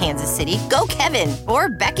Concert in Kansas City, go Kevin, or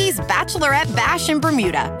Becky's Bachelorette Bash in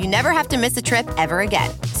Bermuda, you never have to miss a trip ever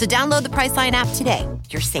again. So download the Priceline app today.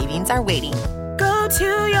 Your savings are waiting. Go to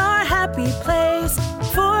your happy place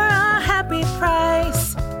for a happy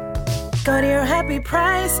price. Go to your happy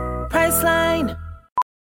price, Priceline.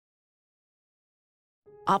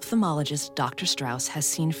 Ophthalmologist Dr. Strauss has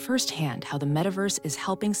seen firsthand how the metaverse is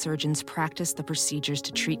helping surgeons practice the procedures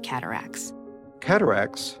to treat cataracts.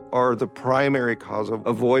 Cataracts are the primary cause of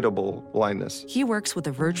avoidable blindness. He works with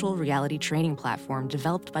a virtual reality training platform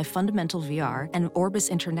developed by Fundamental VR and Orbis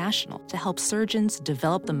International to help surgeons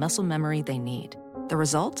develop the muscle memory they need. The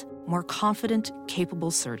result? More confident,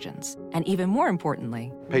 capable surgeons. And even more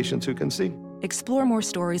importantly, Patients who can see. explore more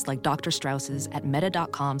stories like Dr. Strauss's at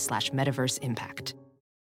meta.com/metaverseimpact.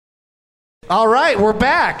 All right, we're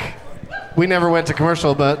back. We never went to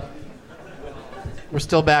commercial, but we're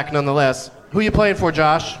still back nonetheless. Who are you playing for,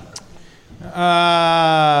 Josh? Should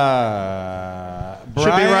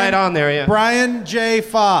be right on there, yeah. Brian J.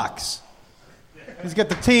 Fox. He's got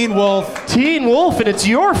the Teen Wolf. Teen Wolf, and it's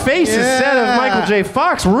your face instead of Michael J.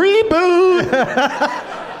 Fox. Reboot!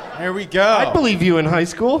 There we go. I'd believe you in high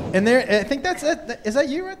school. And there, I think that's it. Is that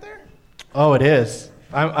you right there? Oh, it is.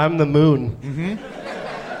 I'm the moon. Mm-hmm.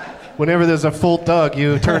 Whenever there's a full Doug,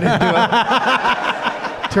 you turn into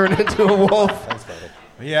a wolf.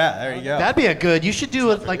 Yeah, there you go. That'd be a good. You should do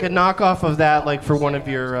a knockoff of that, like for one of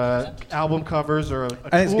your album covers or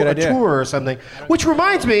a tour or something. Which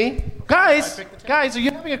reminds me, guys, are you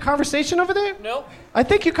having a conversation over there? No. I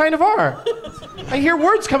think you kind of are. I hear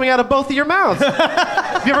words coming out of both of your mouths.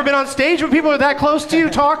 Have you ever been on stage when people are that close to you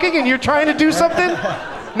talking and you're trying to do something?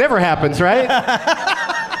 Never happens, right?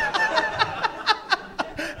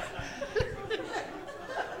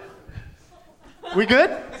 We good?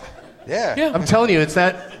 Yeah. I'm telling you, it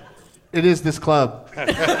is this club. All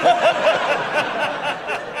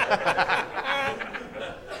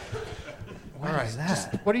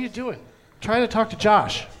right. What are you doing? Trying to talk to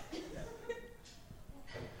Josh.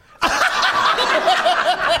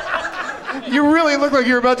 You really look like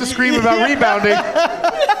you're about to scream about rebounding.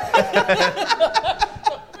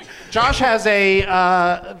 Josh has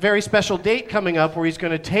a very special date coming up where he's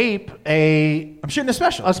going to tape I'm shooting a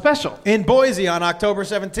special. A special. In Boise on October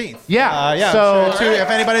 17th. Yeah. So if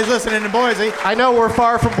anybody's listening in Boise. I know we're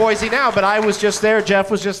far from Boise now, but I was just there. Jeff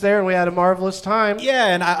was just there, and we had a marvelous time. Yeah,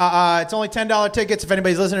 and it's only $10 tickets if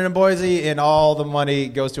anybody's listening in Boise, and all the money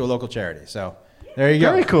goes to a local charity. So there you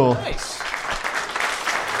go. Very cool. Nice.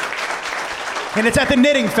 And it's at the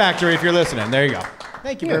Knitting Factory if you're listening. There you go.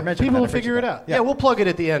 Thank you very much. People I will appreciate figure it that. out. Yeah, we'll plug it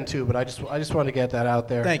at the end too. But I just wanted to get that out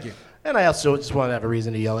there. Thank you. And I also just want to have a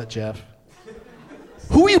reason to yell at Geoff.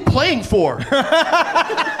 Who are you playing for?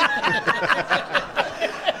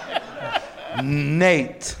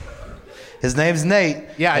 Nate. His name's Nate.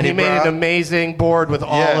 Yeah, and he made an amazing board with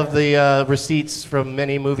all of the receipts from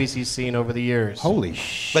many movies he's seen over the years. Holy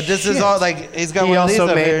shit. But this is all, like, he's got He one of these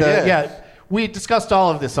also up made here. the we discussed all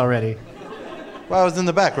of this already. Well, I was in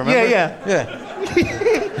the back, remember? Yeah.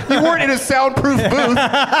 You weren't in a soundproof booth.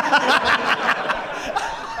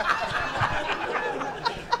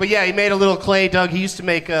 But yeah, he made a little clay Doug. He used to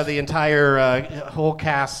make the entire whole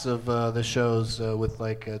cast of the shows with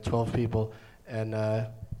like 12 people. And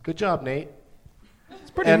good job, Nate.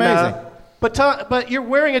 It's pretty amazing. But you're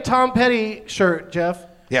wearing a Tom Petty shirt, Geoff.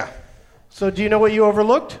 Yeah. So do you know what you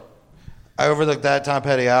overlooked? I overlooked that Tom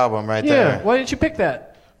Petty album right there. Yeah. Why didn't you pick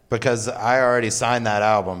that? Because I already signed that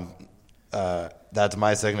album. That's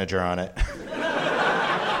my signature on it.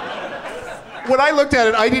 When I looked at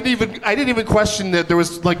it, I didn't even question that there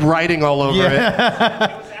was like writing all over it. It was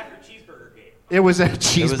after Cheeseburger Gate. It was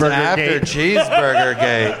after Cheeseburger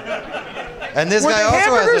Gate. And this Were guy they also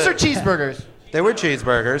hamburgers has or cheeseburgers? They were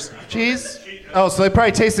cheeseburgers. Cheese? Oh, so they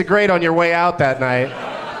probably tasted great on your way out that night.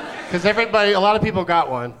 Because a lot of people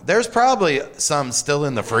got one. There's probably some still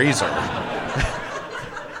in the freezer.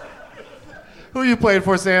 Who are you playing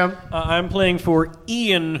for, Sam? I'm playing for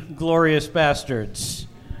Ian Glorious Bastards.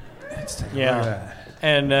 Yeah.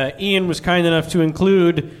 And Ian was kind enough to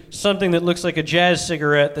include something that looks like a jazz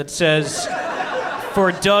cigarette that says,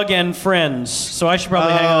 for Doug and friends. So I should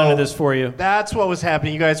probably hang on to this for you. That's what was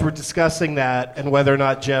happening. You guys were discussing that and whether or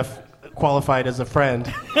not Geoff qualified as a friend.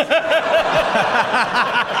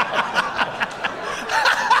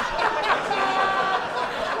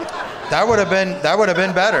 That would have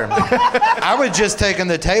been better. I was just taking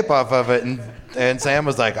the tape off of it, and Sam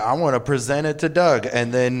was like, "I want to present it to Doug,"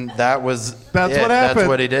 and then that's what happened. That's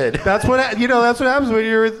what he did. That's what happens when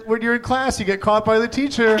you're in class. You get caught by the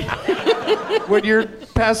teacher when you're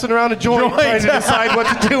passing around a joint trying to decide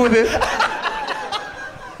what to do with it.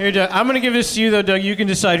 Here, Doug. I'm going to give this to you, though, Doug. You can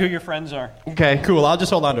decide who your friends are. Okay. Cool. I'll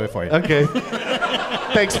just hold on to it for you. Okay.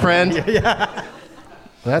 Thanks, friend. Yeah.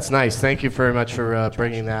 Well, that's nice. Thank you very much for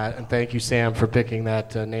bringing that, and thank you, Sam, for picking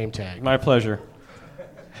that name tag. My pleasure.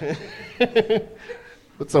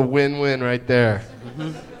 It's a win-win right there.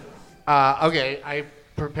 Mm-hmm. Okay, I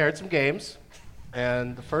prepared some games,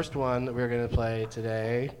 and the first one that we're going to play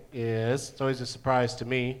today is, it's always a surprise to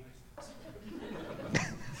me,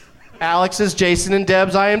 Alex's Jason and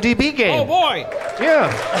Deb's IMDb game. Oh, boy.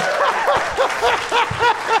 Yeah.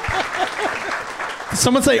 Did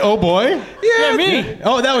someone say, oh, boy? Yeah, me.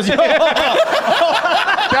 Oh, that was you.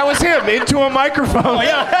 That was him, into a microphone. Oh,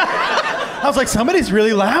 yeah. I was like, somebody's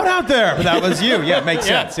really loud out there. But that was you. Yeah, it makes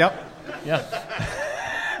sense. Yep. Yeah.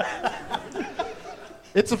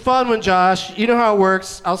 It's a fun one, Josh. You know how it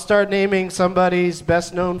works. I'll start naming somebody's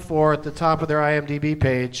best known for at the top of their IMDb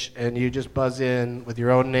page, and you just buzz in with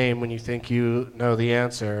your own name when you think you know the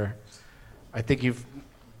answer. I think you've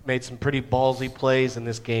made some pretty ballsy plays in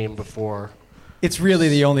this game before. It's really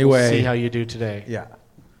the only way. See how you do today. Yeah.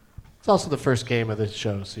 It's also the first game of the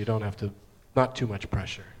show, so you don't have to, not too much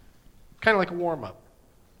pressure. Kind of like a warm-up.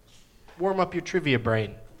 Warm up your trivia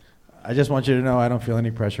brain. I just want you to know I don't feel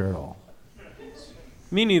any pressure at all.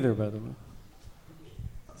 Me neither, by the way.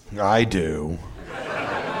 I do.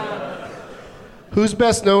 Who's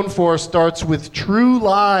best known for starts with True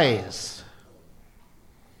Lies?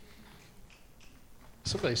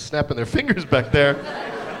 Somebody's snapping their fingers back there.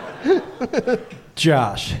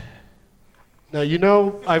 Josh. Now, you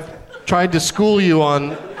know I've tried to school you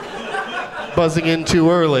on buzzing in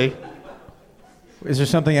too early. Is there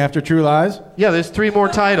something after True Lies? Yeah, there's 3 more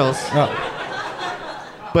titles.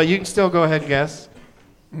 Oh. But you can still go ahead and guess.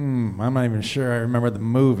 I'm not even sure I remember the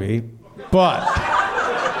movie, but...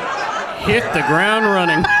 Hit the ground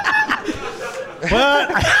running. What?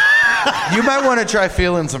 You might want to try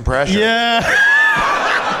feeling some pressure. Yeah.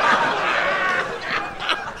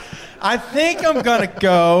 I think I'm going to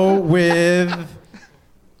go with...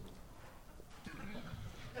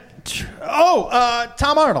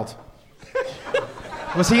 Tom Arnold.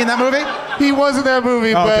 Was he in that movie? He was in that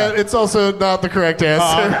movie, Oh, okay. but it's also not the correct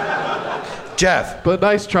answer. Jeff. But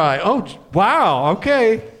nice try. Oh, wow,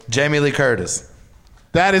 okay. Jamie Lee Curtis.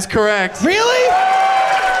 That is correct. Really?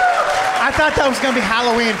 I thought that was going to be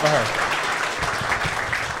Halloween for her.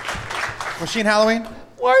 Was she in Halloween?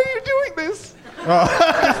 Why are you doing this?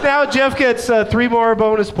 Because now Jeff gets 3 more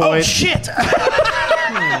bonus points. Oh, shit.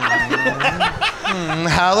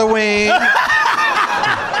 Halloween.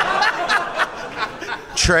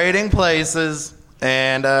 Trading Places.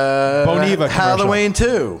 And Boniva commercial. Halloween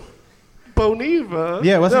 2. Boniva?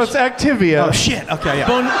 Yeah, what's no, it? it's Activia. Oh, shit. Okay,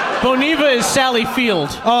 yeah. Boniva is Sally Field.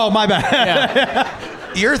 Oh, my bad. Yeah.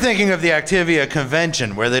 You're thinking of the Activia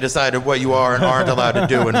convention where they decided what you are and aren't allowed to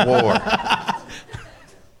do in war. I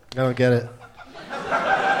don't get it.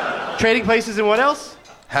 Trading Places and what else?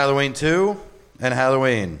 Halloween 2 and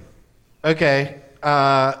Halloween. Okay.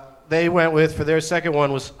 They went with, for their second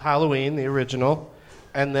one was Halloween, the original.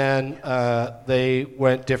 And then they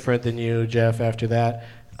went different than you, Geoff, after that.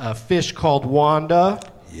 Fish Called Wanda.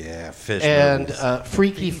 Yeah, fish and movies.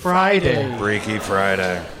 Freaky Friday. Freaky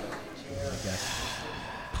Friday.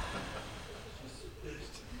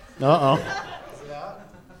 Uh-oh. Is it out?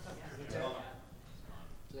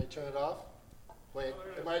 Did I turn it off? Wait,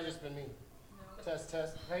 it might have just been me. Test.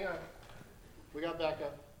 Hang on. We got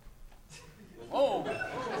backup. Oh.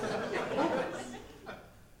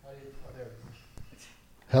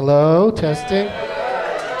 Hello, testing.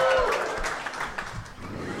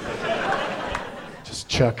 Just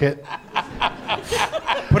chuck it.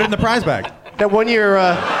 Put it in the prize bag. That one year,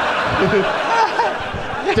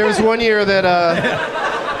 there was one year that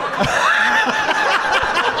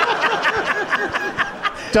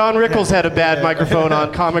Don Rickles had a bad microphone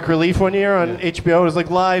on Comic Relief one year on HBO. It was like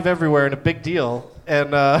live everywhere and a big deal.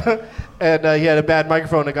 And he had a bad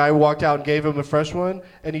microphone. A guy walked out and gave him a fresh one,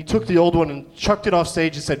 and he took the old one and chucked it off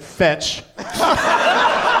stage and said, "Fetch."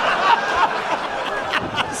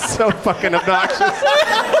 So fucking obnoxious.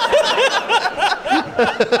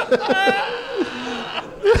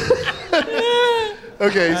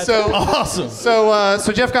 Okay, so awesome.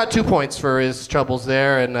 So Geoff got 2 points for his troubles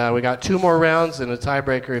there, and we got 2 more rounds and a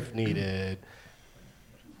tiebreaker if needed.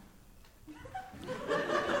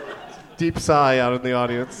 Deep sigh out in the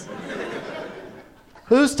audience.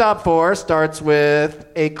 Whose top 4 starts with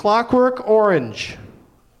A Clockwork Orange?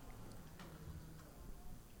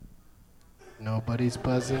 Nobody's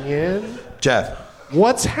buzzing in. Geoff.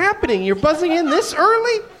 What's happening? You're buzzing in this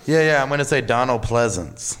early? Yeah, I'm going to say Donald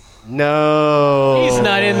Pleasance. No. He's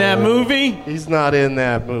not in that movie. He's not in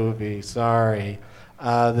that movie. Sorry.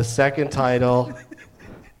 The second title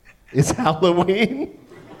is Halloween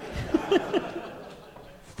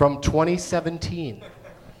from 2017.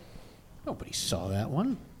 Nobody saw that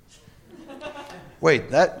one.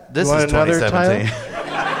 Wait, this You is want another 2017.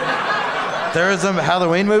 There was a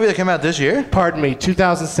Halloween movie that came out this year? Pardon me,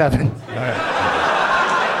 2007.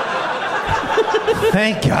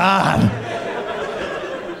 Thank God.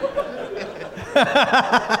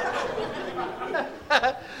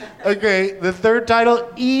 Okay, the third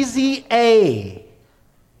title, Easy A.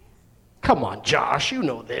 Come on, Josh, you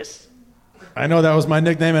know this. I know that was my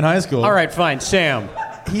nickname in high school. All right, fine. Sam.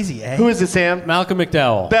 Easy, eh? Who is it, Sam? Malcolm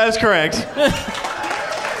McDowell. That is correct.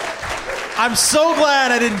 I'm so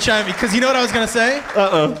glad I didn't chime in, because you know what I was going to say?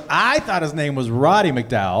 Uh-oh. I thought his name was Roddy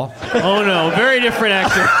McDowell. Oh, no. Very different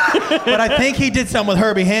actor. But I think he did something with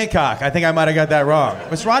Herbie Hancock. I think I might have got that wrong.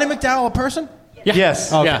 Was Roddy McDowell a person? Yeah.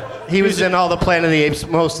 Yes. Okay. Yeah. He was in all the Planet of the Apes,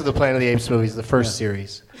 most of the Planet of the Apes movies, the first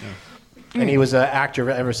series. And he was an actor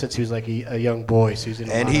ever since he was like a young boy. So he was in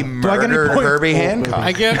And he murdered Herbie Hancock.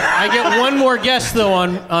 I get one more guess, though,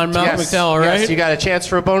 on Malcolm McDowell, right? Yes, you got a chance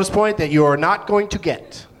for a bonus point that you are not going to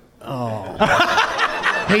get. Oh.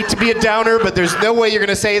 Hate to be a downer, but there's no way you're going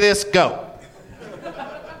to say this. Go.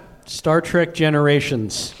 Star Trek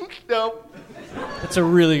Generations. No. That's a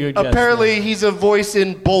really good guess. Apparently, he's a voice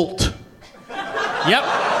in Bolt. Yep.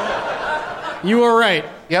 You were right.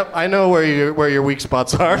 Yep, I know where your weak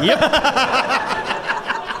spots are. Yep.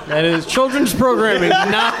 That is children's programming,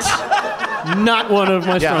 not one of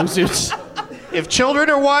my strong suits. If children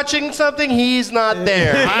are watching something, he's not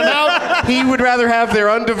there. I'm out. He would rather have their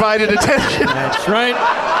undivided attention. That's right.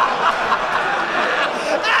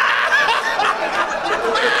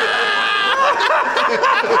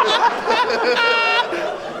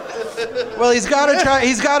 Well, he's got to try.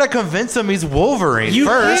 He's got to convince him he's Wolverine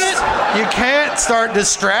first. You can't start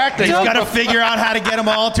distracting. He's got to figure out how to get them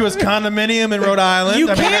all to his condominium in Rhode Island.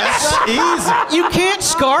 That's easy. You can't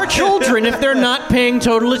scar children if they're not paying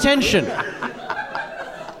total attention.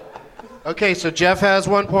 Okay, so Geoff has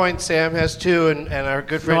 1 point, Sam has 2, and our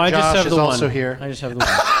good friend Josh is also here. I just have the one.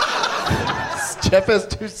 Geoff has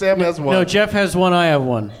 2, Sam has 1. No, Geoff has 1, I have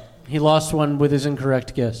 1. He lost 1 with his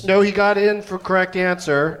incorrect guess. No, he got in for correct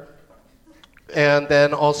answer, and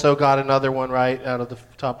then also got another one right out of the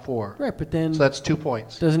top 4. Right, but then... So that's 2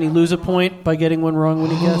 points. Doesn't he lose a point by getting one wrong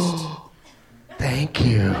when he guessed? Thank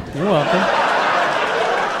you. You're welcome.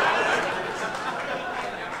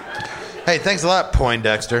 Hey, thanks a lot,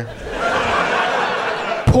 Poindexter.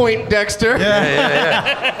 Poindexter.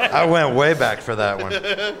 Yeah. I went way back for that one.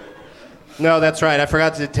 No, that's right. I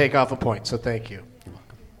forgot to take off a point, so thank you.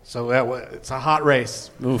 So it's a hot race.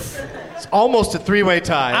 Oof. It's almost a three-way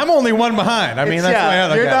tie. I'm only one behind. I mean, that's the way I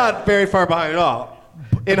look you're at it. not very far behind at all.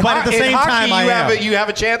 But at the same time, you have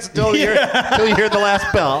a chance until you hear the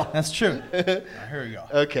last bell. That's true. Here we go.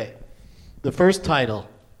 Okay. The first title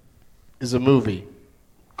is a movie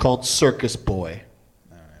called Circus Boy.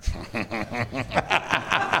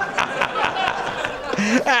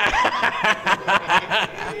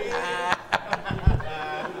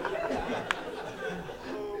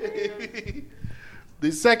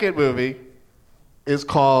 The second movie is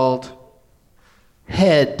called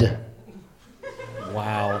Head.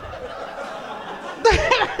 Wow.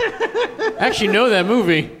 I actually know that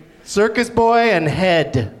movie. Circus Boy and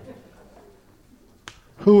Head.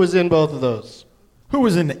 Who was in both of those? Who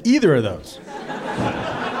was in either of those?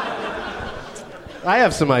 I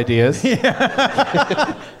have some ideas.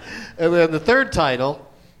 Yeah. And then the third title,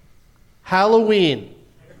 Halloween.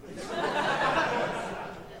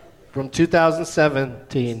 From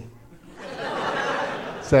 2017.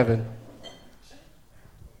 7.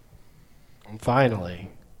 And finally,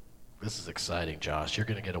 this is exciting, Josh. You're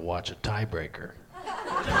going to get to watch a tiebreaker.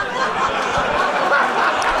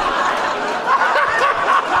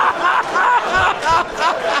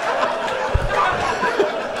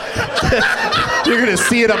 You're going to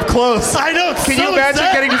see it up close. I know. Can you imagine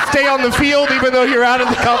getting to stay on the field even though you're out of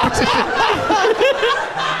the competition?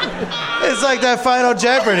 It's like that Final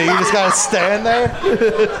Jeopardy. You just gotta stand there.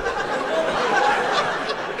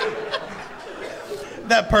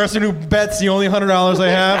 That person who bets the only $100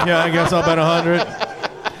 they have. Yeah, I guess I'll bet 100.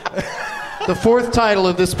 The fourth title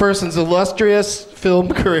of this person's illustrious film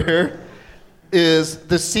career is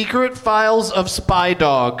The Secret Files of Spy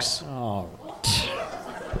Dogs. Oh.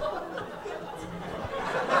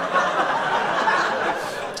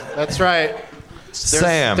 That's right.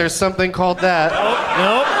 Sam. There's something called that.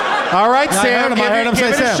 Nope. All right, No, Sam, give it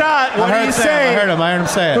a shot. What do you say? I heard him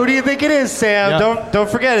say it. Who do you think it is, Sam? Yep. Don't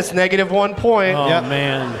forget, it's -1 point. Oh, Yep.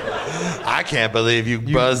 man. I can't believe you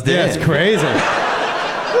buzzed in. Yeah, it's crazy.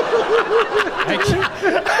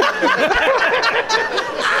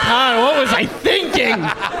 God, what was I thinking?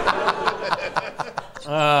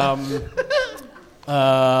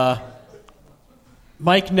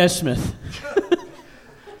 Mike Nesmith.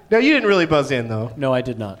 No, you didn't really buzz in, though. No, I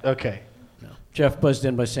did not. Okay. No. Jeff buzzed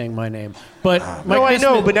in by saying my name. But Mike No, I Nesmith,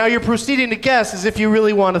 know, but now you're proceeding to guess as if you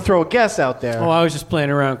really want to throw a guess out there. Oh, I was just playing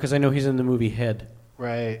around because I know he's in the movie Head.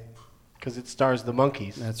 Right. Because it stars the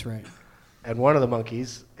monkeys. That's right. And one of the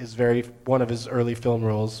monkeys one of his early film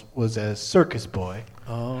roles was as Circus Boy.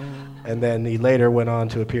 Oh. And then he later went on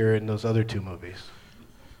to appear in those other two movies.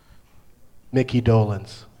 Mickey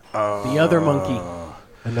Dolenz. The other monkey.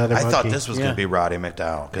 Another I monkey. thought this was going to be Roddy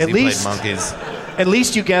McDowell because he least- played monkeys. At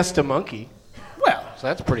least you guessed a monkey. Well, So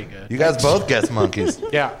that's pretty good. You guys both guessed monkeys.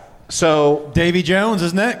 Yeah. So Davy Jones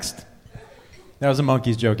is next. That was a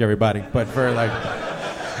monkey's joke, everybody. But for like...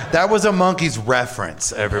 That was a monkey's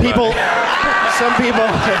reference, everybody. some people...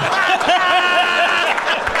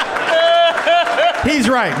 He's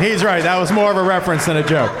right. That was more of a reference than a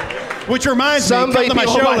joke. Which reminds me, come to my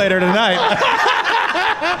show later tonight.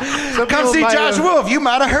 Come see Josh Wolf. You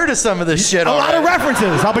might have heard of some of this shit A already. lot of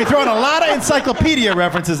references. I'll be throwing a lot of encyclopedia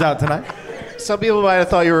references out tonight. Some people might have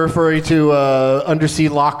thought you were referring to Undersea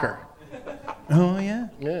Locker. Oh, yeah.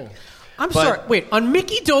 Yeah. I'm sorry. Wait, on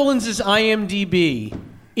Mickey Dolenz' IMDb,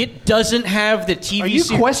 it doesn't have the TV Are you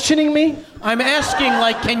questioning me? I'm asking,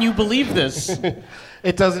 like, can you believe this?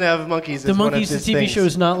 It doesn't have monkeys. The as one of monkeys, the his TV things. show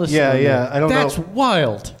is not listed. Yeah, on yeah. there. I don't know. That's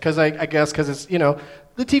wild. Because I guess because it's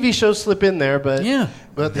the TV shows slip in there, but Yeah.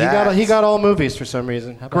 But he got all movies for some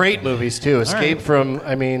reason. Great movies too. Escape right.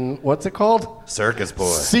 from what's it called? Circus Boy.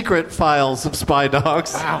 Secret Files of Spy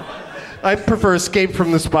Dogs. Wow. I prefer Escape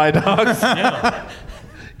from the Spy Dogs.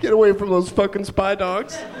 Get away from those fucking spy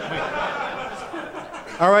dogs.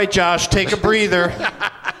 All right, Josh, take a breather.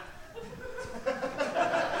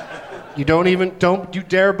 Don't you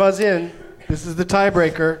dare buzz in. This is the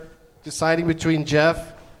tiebreaker, deciding between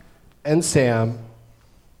Geoff and Sam.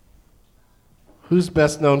 Who's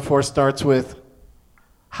best known for starts with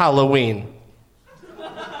Halloween.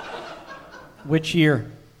 Which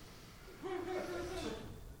year?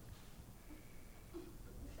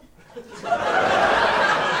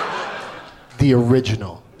 The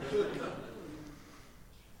original.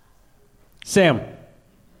 Sam.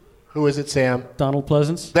 Who is it, Sam? Donald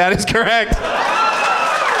Pleasance. That is correct.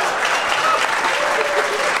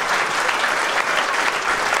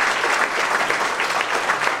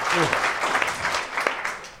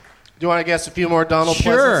 Do you want to guess a few more Donald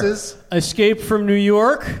Pleasances? Escape from New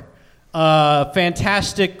York.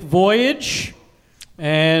 Fantastic Voyage.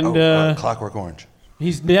 And Clockwork Orange.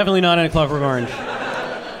 he's definitely not in A Clockwork Orange.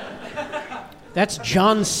 That's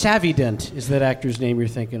John Savident, is that actor's name you're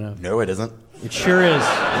thinking of? No, it isn't. It sure is.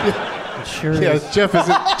 It sure is.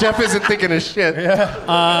 Jeff isn't thinking of shit.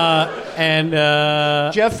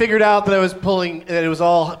 Jeff figured out that it was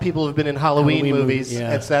all people who've been in Halloween movies.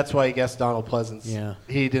 yeah. That's why he guessed Donald Pleasance. Yeah.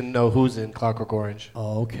 He didn't know who's in Clockwork Orange.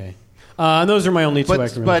 Oh, okay. And those are my only two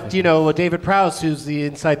actors. But you know, David Prowse, who's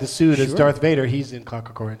inside the suit as Darth Vader, he's in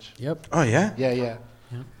Clockwork Orange. Yep. Oh yeah. Yeah.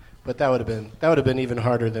 But that would have been even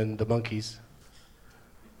harder than the Monkees,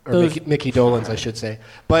 or Mickey Dolenz, I should say.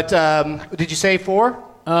 But did you say 4?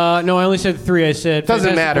 No, I only said 3. I said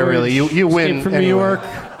doesn't matter really. You win. Escape from anyway. New York.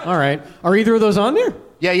 All right. Are either of those on there?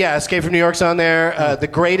 Yeah. Escape from New York's on there. The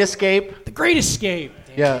Great Escape. The Great Escape.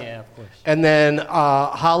 Yeah, of course. And then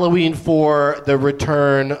Halloween 4, The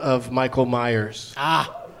Return of Michael Myers.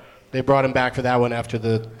 They brought him back for that one after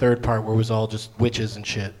the third part where it was all just witches and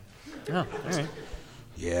shit. Oh, all right.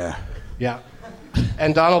 Yeah. Yeah.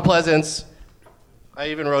 And Donald Pleasance, I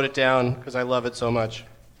even wrote it down because I love it so much.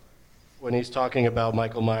 When he's talking about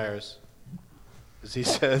Michael Myers, as he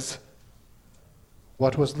says,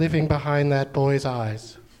 "What was living behind that boy's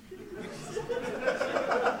eyes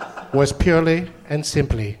was purely and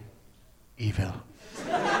simply evil."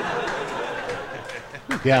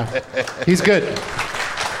 Yeah, he's good.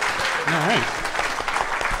 All right.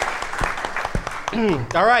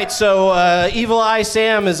 All right, so Evil Eye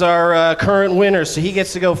Sam is our current winner, so he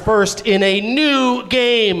gets to go first in a new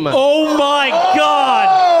game. Oh my God!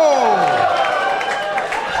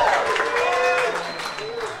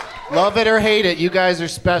 Love it or hate it, you guys are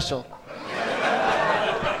special.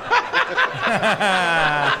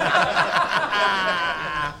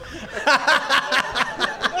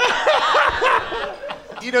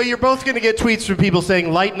 You know, you're both going to get tweets from people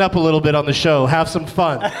saying, lighten up a little bit on the show, have some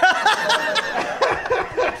fun.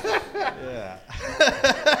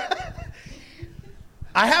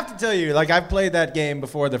 I have to tell you, like, I've played that game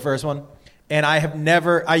before, the first one, and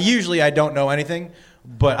I usually don't know anything,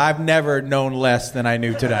 but I've never known less than I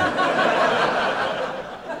knew today.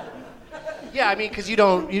 Yeah, I mean, because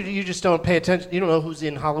you just don't pay attention. You don't know who's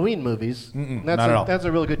in Halloween movies. Not at all. That's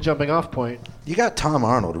a really good jumping off point. You got Tom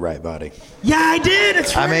Arnold right, buddy. Yeah, I did.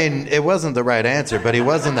 It's right. I mean, it wasn't the right answer, but he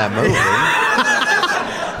was in that movie.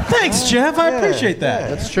 Thanks, Geoff. I appreciate that.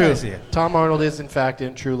 That's true. Tom Arnold is, in fact,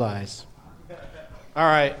 in True Lies. All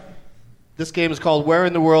right. This game is called Where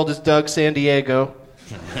in the World is Doug San Diego?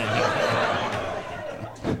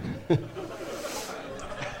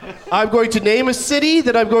 I'm going to name a city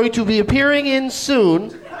that I'm going to be appearing in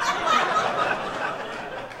soon.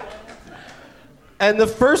 And the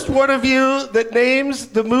first one of you that names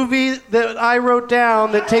the movie that I wrote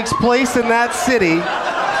down that takes place in that city.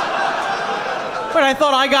 But I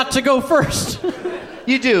thought I got to go first.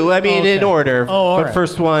 You do. I mean, in order. Oh, all but right.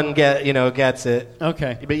 first one gets it.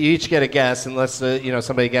 Okay. But you each get a guess unless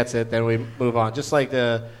somebody gets it, then we move on. Just like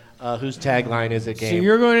the whose tagline is it game. So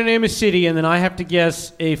you're going to name a city, and then I have to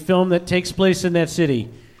guess a film that takes place in that city.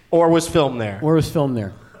 Or was filmed there. Or was filmed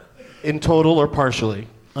there. In total or partially.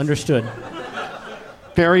 Understood.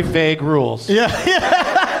 Very vague rules.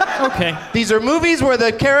 Yeah. Okay. These are movies where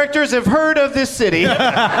the characters have heard of this city.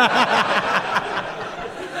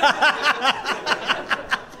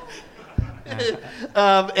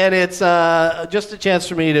 And it's just a chance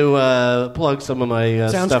for me to plug some of my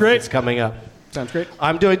stuff that's coming up. Sounds great.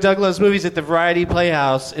 I'm doing Doug Loves Movies at the Variety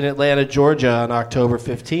Playhouse in Atlanta, Georgia on October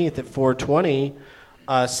 15th at 4:20.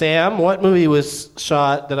 Sam, what movie was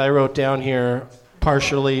shot that I wrote down here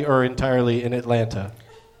partially or entirely in Atlanta?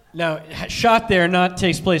 Now, shot there, not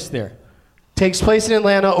takes place there. Takes place in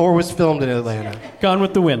Atlanta or was filmed in Atlanta? Gone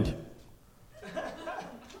with the Wind.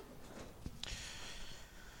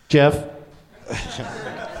 Geoff?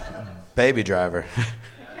 Baby Driver.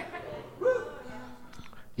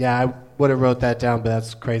 Yeah, I would have wrote that down, but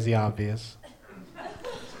that's crazy obvious.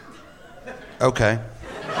 Okay.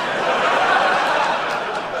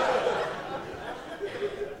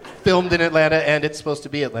 Filmed in Atlanta, and it's supposed to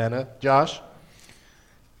be Atlanta. Josh?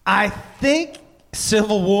 I think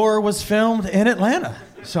Civil War was filmed in Atlanta.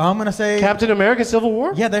 So I'm going to say... Captain America Civil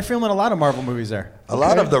War? Yeah, they're filming a lot of Marvel movies there. A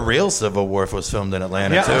lot of the real Civil War was filmed in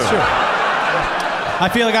Atlanta, too. That's true. I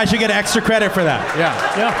feel like I should get extra credit for that. Yeah.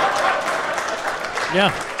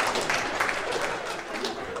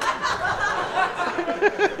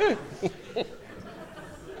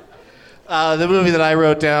 The movie that I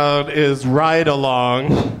wrote down is Ride Along.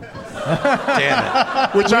 Damn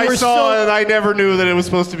it. Which I saw and I never knew that it was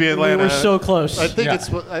supposed to be Atlanta. We were so close. I think it's...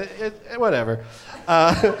 whatever.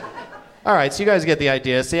 All right, so you guys get the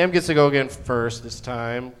idea. Sam gets to go again first this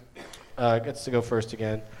time. Gets to go first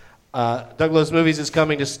again. Doug Loves Movies is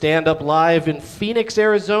coming to stand up live in Phoenix,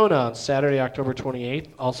 Arizona on Saturday, October 28th,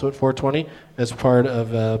 also at 420, as part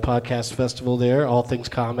of a podcast festival there, All Things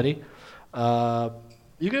Comedy. You going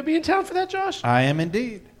to be in town for that, Josh? I am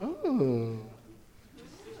indeed. Ooh.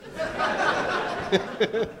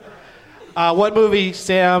 What movie,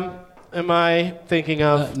 Sam, am I thinking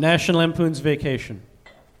of? National Lampoon's Vacation.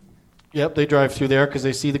 Yep, they drive through there because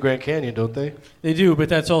they see the Grand Canyon, don't they? They do, but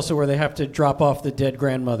that's also where they have to drop off the dead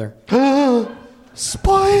grandmother.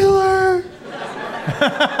 Spoiler!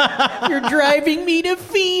 You're driving me to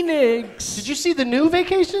Phoenix. Did you see the new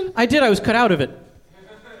Vacation? I did. I was cut out of it.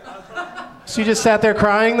 So you just sat there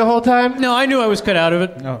crying the whole time? No, I knew I was cut out of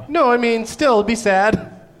it. No, I mean, still, it'd be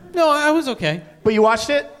sad. No, I was okay. But you watched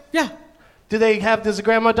it? Yeah. Does the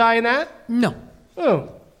grandma die in that? No. Oh.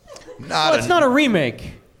 It's not a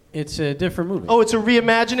remake. It's a different movie. Oh, it's a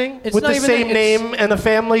reimagining? It's with not the even same name and the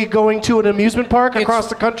family going to an amusement park across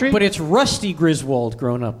the country? But it's Rusty Griswold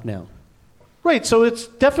grown up now. Right, so it's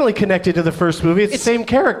definitely connected to the first movie. It's the same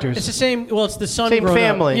characters. It's the same, well, it's the son Same grown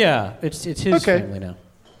family. up. Yeah, it's his family now.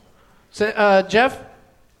 So, Geoff?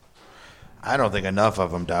 I don't think enough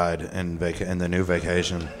of them died in the new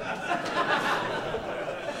Vacation.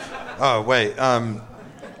 Oh, wait.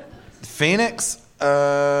 Phoenix?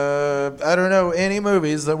 I don't know any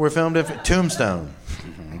movies that were filmed in Tombstone.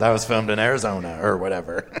 That was filmed in Arizona or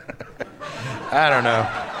whatever. I don't know.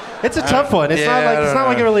 It's a tough one.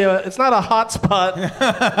 It's not a hot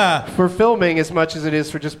spot for filming as much as it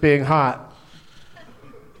is for just being hot.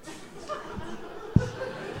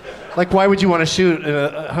 Like, why would you want to shoot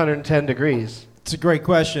at 110 degrees? It's a great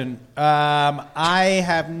question. I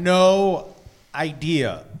have no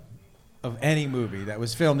idea of any movie that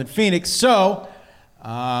was filmed in Phoenix, so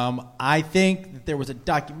I think that there was a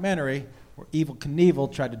documentary where Evel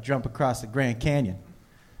Knievel tried to jump across the Grand Canyon.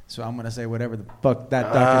 So I'm going to say whatever the fuck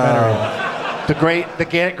that documentary is.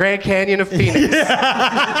 The Grand Canyon of Phoenix.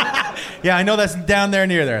 Yeah, I know that's down there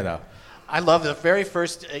near there, though. I love the very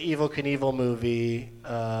first Evel Knievel movie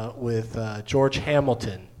with George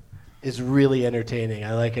Hamilton is really entertaining.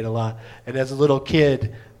 I like it a lot. And as a little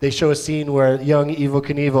kid, they show a scene where young Evel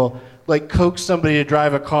Knievel like coaxed somebody to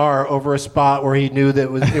drive a car over a spot where he knew that it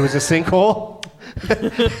was a sinkhole.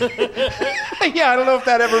 Yeah, I don't know if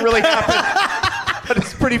that ever really happened, but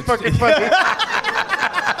it's pretty fucking funny.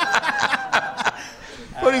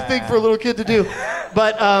 Funny thing for a little kid to do.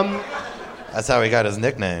 But that's how he got his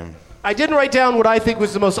nickname. I didn't write down what I think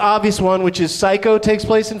was the most obvious one, which is Psycho takes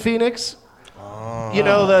place in Phoenix. Oh. You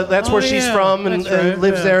know, that's where she's from and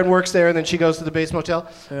lives there and works there, and then she goes to the base motel.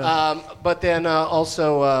 Yeah. But then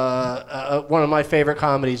also one of my favorite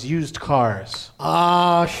comedies, Used Cars.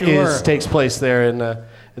 Ah, sure. Takes place there in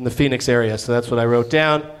the Phoenix area, so that's what I wrote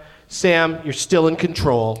down. Sam, you're still in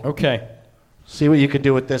control. Okay. See what you can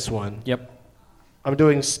do with this one. Yep. I'm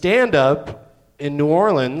doing stand-up in New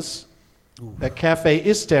Orleans at Cafe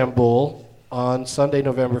Istanbul on Sunday,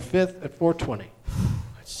 November 5th at 4:20.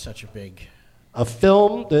 That's such a big... A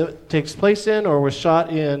film that takes place in or was shot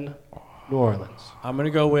in New Orleans. I'm going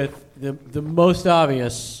to go with the most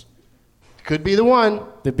obvious. Could be the one.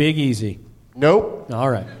 The Big Easy. Nope. All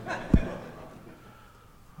right.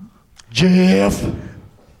 Geoff.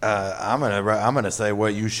 I'm gonna say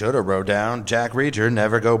what you should have wrote down. Jack Reacher,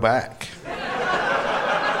 Never Go Back.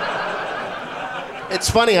 It's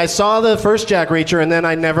funny. I saw the first Jack Reacher and then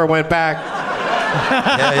I never went back.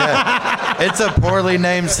 Yeah. It's a poorly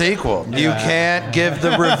named sequel. Yeah. You can't give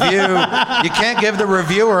the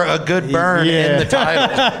reviewer a good burn in the title.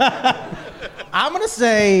 I'm gonna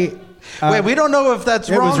say. Wait, we don't know if that's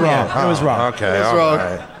wrong. It was wrong. Yet. It was wrong. Okay, it was all wrong.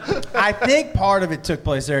 Right. I think part of it took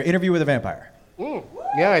place there. Interview with a Vampire.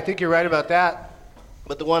 Yeah, I think you're right about that.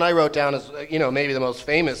 But the one I wrote down is, maybe the most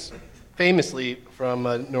famously from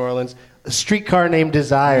New Orleans, A Streetcar Named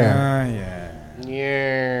Desire.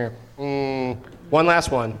 Yeah. One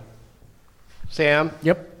last one. Sam?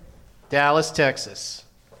 Yep. Dallas, Texas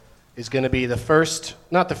is going to be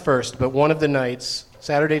not the first, but one of the nights,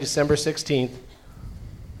 Saturday, December 16th.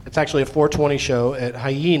 It's actually a 420 show at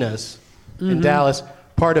Hyenas in Dallas,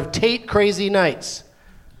 part of Tate Crazy Nights.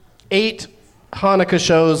 8 Hanukkah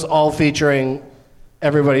shows, all featuring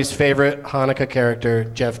everybody's favorite Hanukkah character,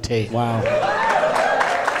 Geoff Tate. Wow.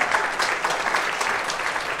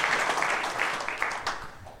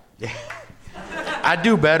 I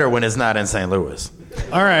do better when it's not in St. Louis.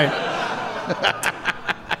 All right.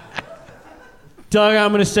 Doug,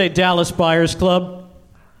 I'm going to say Dallas Buyers Club.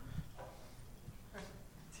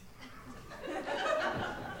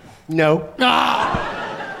 No.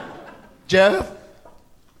 Geoff?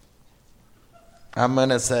 I'm going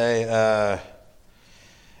to say,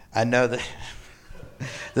 I know that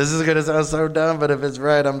this is going to sound so dumb, but if it's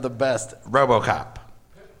right, I'm the best. RoboCop.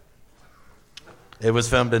 It was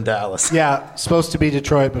filmed in Dallas. Yeah, supposed to be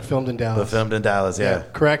Detroit, but filmed in Dallas. But filmed in Dallas, yeah.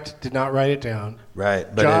 Correct. Did not write it down. Right.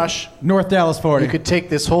 But Josh. North Dallas 40. You could take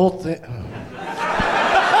this whole thing.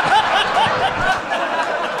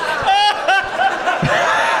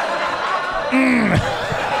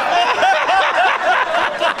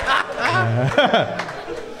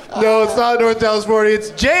 No, it's not North Dallas 40.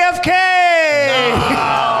 It's JFK!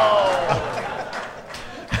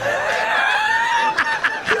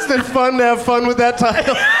 Isn't it fun to have fun with that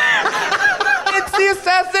title? It's the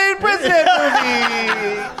Assassinated President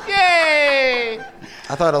movie! Yay!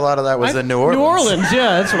 I thought a lot of that was in New Orleans. New Orleans,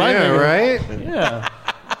 yeah, that's what I Yeah, figured. right? Yeah.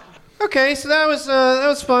 Okay, so that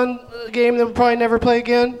was fun. A game that we'll probably never play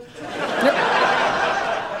again.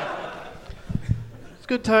 It's a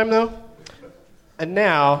good time, though. And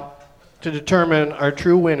now, to determine our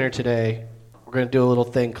true winner today, we're going to do a little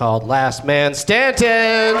thing called Last Man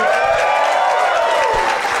Stanton.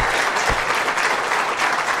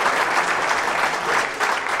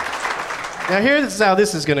 Now, here's how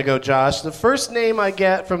this is going to go, Josh. The first name I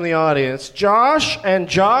get from the audience, Josh and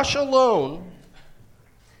Josh alone,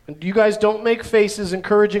 and you guys don't make faces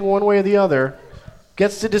encouraging one way or the other,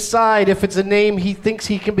 gets to decide if it's a name he thinks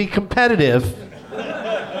he can be competitive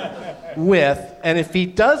with, and if he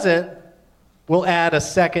doesn't, we'll add a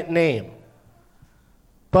second name.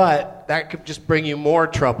 But that could just bring you more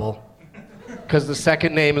trouble, because the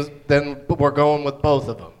second name is, then we're going with both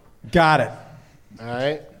of them. Got it. All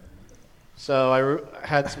right? So I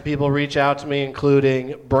had some people reach out to me,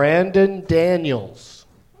 including Brandon Daniels.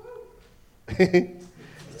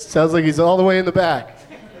 Sounds like he's all the way in the back.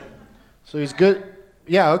 So he's good.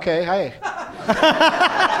 Yeah, okay, hi.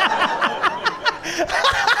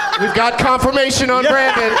 We've got confirmation on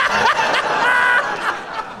Brandon.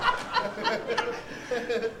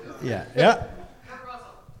 Yeah.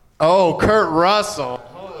 Oh, Kurt Russell.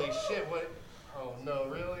 Holy shit, what? Oh, no,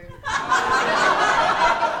 really?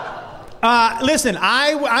 Listen,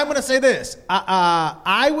 I'm going to say this.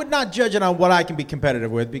 I would not judge it on what I can be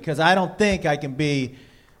competitive with, because I don't think I can be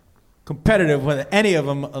competitive with any of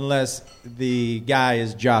them unless the guy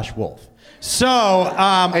is Josh Wolf. So,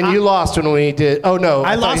 and you lost when we did. Oh no,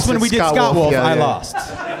 I lost when we did Scott Wolf. Yeah, I yeah. lost.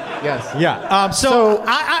 Yes. Yeah. So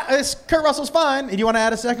Kurt Russell's fine. Do you want to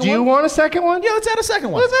add a second one? Do you want a second one? Yeah, let's add a second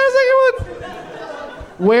one. Let's add a second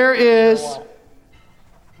one. Where is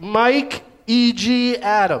Mike E.G.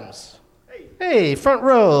 Adams? Hey, front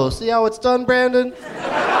row. See how it's done, Brandon?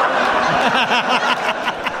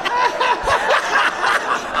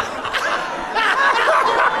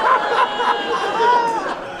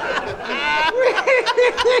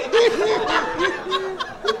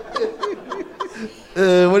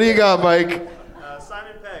 What do you got, Mike?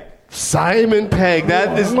 Simon Pegg. Simon Pegg.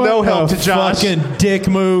 That is no help to Josh. Fucking dick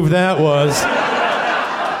move that was.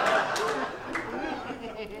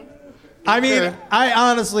 I mean, I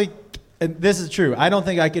honestly, and this is true, I don't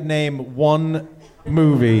think I could name one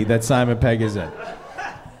movie that Simon Pegg is in.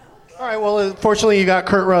 All right, well, fortunately you got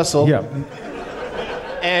Kurt Russell. Yeah.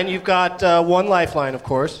 And you've got one lifeline, of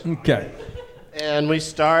course. Okay. And we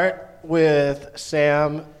start with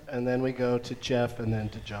Samm, and then we go to Geoff, and then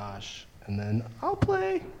to Josh. And then I'll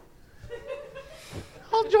play.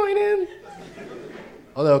 I'll join in.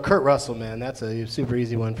 Although Kurt Russell, man, that's a super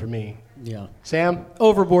easy one for me. Yeah. Samm?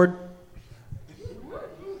 Overboard.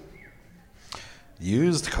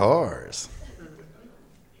 Used cars.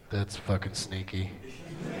 That's fucking sneaky.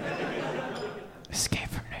 Escape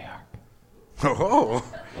from New York. Oh.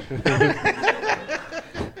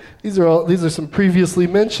 These are some previously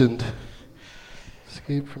mentioned.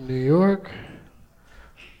 Escape from New York.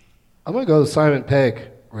 I'm gonna go the Simon Pegg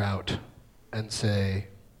route and say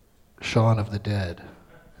Shaun of the Dead.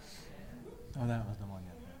 Oh, that was the one.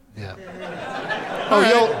 Yeah.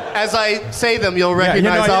 As I say them, you'll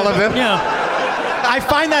recognize all of them. Yeah. I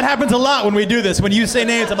find that happens a lot when we do this. When you say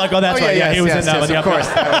names, I'm like, oh, that's right. Yeah, he was in that one. Of course.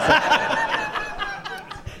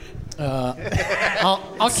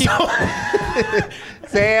 I'll keep.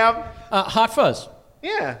 Sam? Hot Fuzz.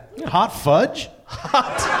 Yeah. Hot Fudge?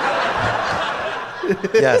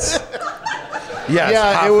 Yes. Yes.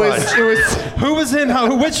 Yeah, Hot it was. Fudge. It was. Who was in?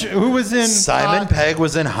 Who was in? Simon Pegg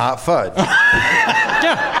was in Hot Fudge.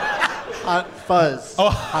 Yeah. Hot Fuzz. Oh.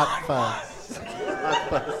 Hot Fuzz. Hot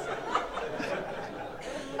Fuzz.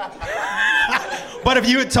 But if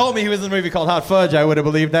you had told me he was in a movie called Hot Fudge, I would have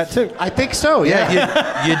believed that too. I think so.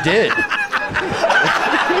 Yeah. You did.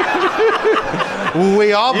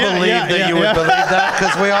 We all believed that you would believe that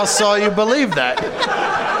because we all saw you believe that.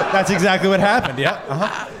 That's exactly what happened. Yeah.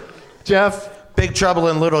 Uh-huh. Geoff. Big Trouble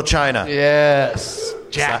in Little China. Yes.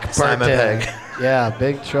 Jack Simon Burton. Pegg. Yeah,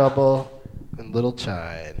 Big Trouble in Little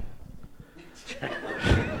China. I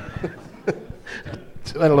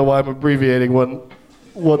don't know why I'm abbreviating one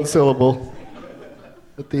syllable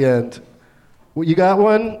at the end. Well, you got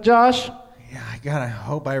one, Josh? Yeah, I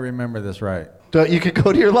hope I remember this right. You could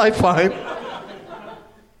go to your lifeline.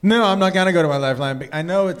 No, I'm not gonna go to my lifeline. I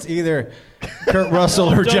know it's either Kurt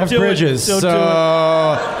Russell or Jeff do it. Bridges. Don't So do it.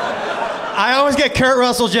 I always get Kurt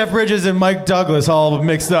Russell, Jeff Bridges, and Mike Douglas all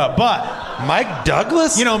mixed up. But Mike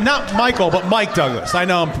Douglas? you know, not Michael, but Mike Douglas. I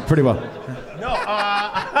know him pretty well. No,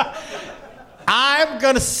 I'm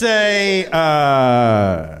gonna say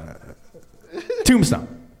Tombstone.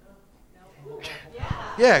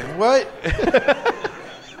 Yeah, what?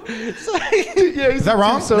 Is that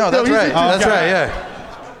wrong? No, that's right. That's right, yeah.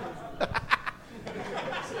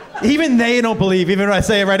 Even they don't believe. Even when I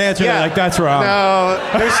say a right answer, they're like, "That's wrong." No,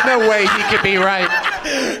 there's no way he could be right.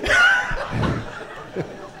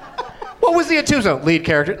 What was he a Tombstone? Lead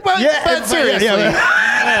character? But seriously.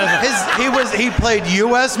 He played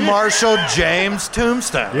U.S. Marshal James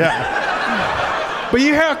Tombstone. Yeah. But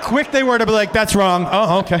you hear how quick they were to be like, "That's wrong."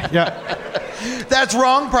 Oh, okay, yeah. That's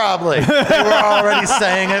wrong, probably. They were already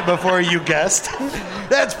saying it before you guessed.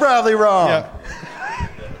 That's probably wrong. Yeah.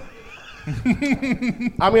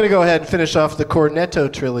 I'm going to go ahead and finish off the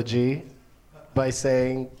Cornetto trilogy by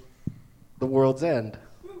saying The World's End.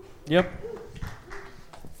 Yep.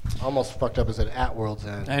 Almost fucked up as an At World's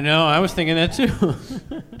End. I know. I was thinking that too.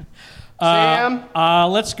 Sam?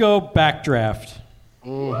 Let's go Backdraft.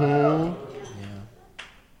 Mm-hmm. Yeah.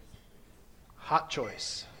 Hot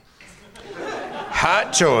choice.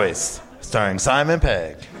 Hot Choice, starring Simon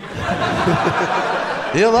Pegg.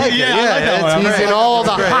 You like it? Yeah, I like that one. He's in all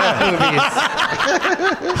the hot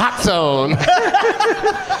movies. Hot Zone.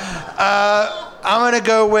 I'm going to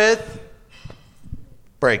go with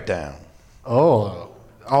Breakdown. Oh,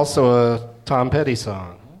 also a Tom Petty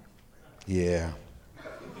song. Yeah.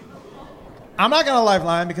 I'm not gonna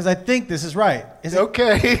lifeline because I think this is right. Is it?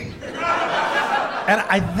 Okay. And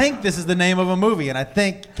I think this is the name of a movie, and I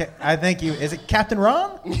think you. Is it Captain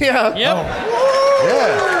Ron? Yeah. Yep. Oh.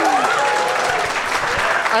 Yeah.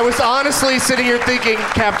 I was honestly sitting here thinking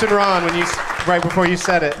Captain Ron right before you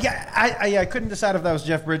said it. Yeah, I couldn't decide if that was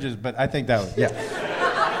Jeff Bridges, but I think that was, yeah.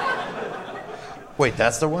 Wait,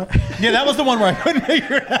 that's the one? Yeah, that was the one where I couldn't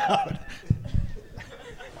figure it out.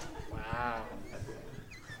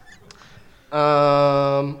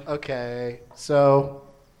 Wow. Okay, so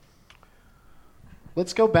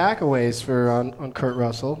let's go back a ways on Kurt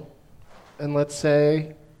Russell, and let's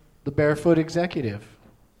say The Barefoot Executive.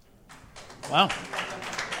 Wow.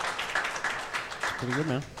 Pretty good,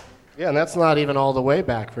 man. Yeah, and that's not even all the way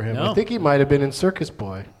back for him. No. I think he might have been in Circus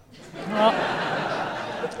Boy.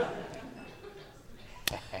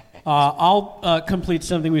 I'll complete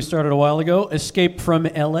something we started a while ago. Escape from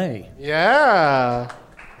L.A. Yeah.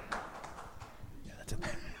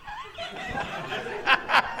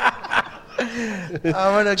 I'm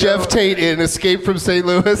gonna Geoff Tate in Escape from St.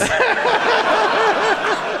 Louis.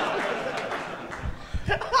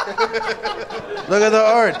 Look at the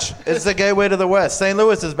arch. It's the gateway to the west. St.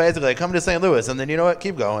 Louis is basically come to St. Louis, and then you know what?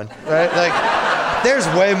 Keep going, right? Like, there's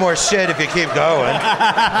way more shit if you keep going.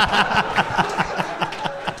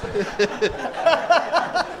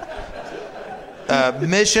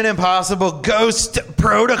 Mission Impossible Ghost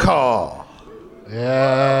Protocol.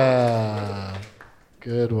 Yeah.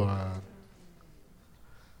 Good one.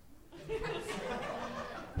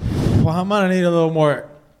 Well, I'm gonna need a little more.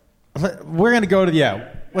 We're gonna go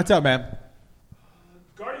to What's up, man?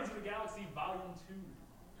 Guardians of the Galaxy Volume 2.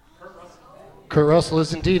 Kurt Russell. Kurt Russell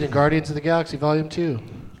is indeed in Guardians of the Galaxy Volume 2.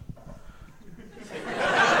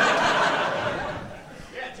 Yeah,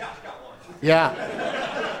 Josh got one. Yeah.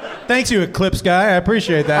 Thanks, you Eclipse guy. I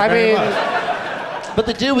appreciate that. very much. But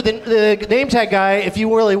the dude with the name tag guy, if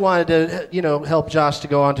you really wanted to, help Josh to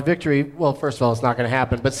go on to victory, well, first of all, it's not going to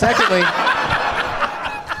happen. But secondly,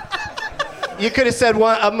 you could have said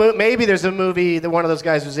maybe there's a movie that one of those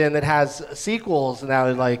guys was in that has sequels, and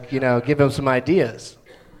that would give him some ideas.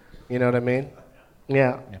 You know what I mean?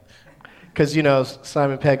 Yeah. Because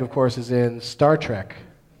Simon Pegg, of course, is in Star Trek.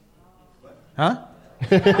 Huh?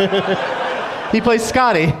 He plays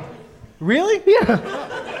Scotty. Really? Yeah.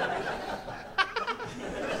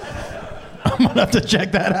 I'm gonna have to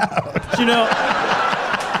check that out.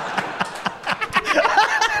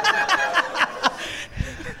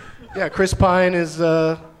 Yeah, Chris Pine is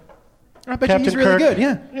I bet Captain he's really Kirk. good.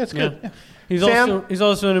 Yeah. Yeah, it's good. Yeah. He's Sam?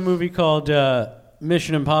 also in a movie called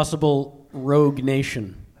Mission Impossible Rogue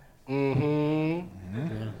Nation.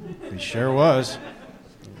 Mm-hmm. He sure was.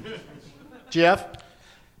 Geoff?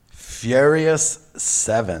 Furious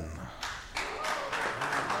 7.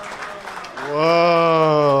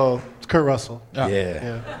 Whoa. It's Kurt Russell. Oh.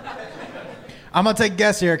 Yeah. I'm going to take a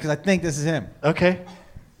guess here because I think this is him. Okay.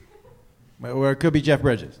 Or it could be Jeff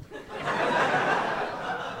Bridges.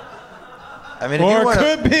 I mean, or it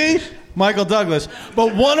could be Michael Douglas.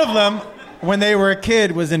 But one of them, when they were a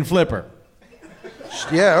kid, was in Flipper.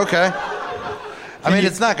 Yeah, okay. I mean,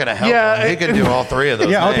 it's not going to help him. He can do all three of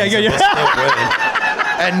those Yeah, okay, names. good.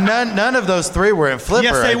 And none of those three were in Flipper.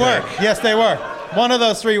 Yes, they were. Yes, they were. One of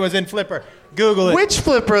those three was in Flipper. Google it. Which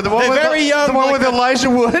Flipper? The one with very young, the one like with Elijah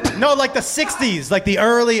Wood? No, like the 60s, like the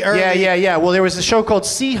early. Yeah. Well, there was a show called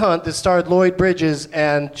Sea Hunt that starred Lloyd Bridges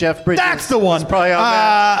and Jeff Bridges. That's the one. Was probably on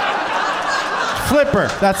that. Flipper.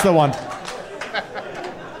 That's the one.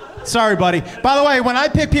 Sorry, buddy. By the way, when I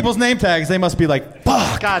pick people's name tags, they must be like,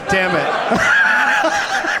 fuck. God damn it.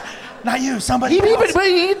 Not you, somebody else. But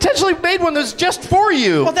he intentionally made one that's just for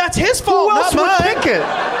you. Well, that's his fault, Who else not would mine. pick it?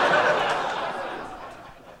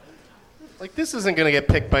 Like, this isn't going to get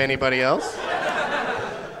picked by anybody else.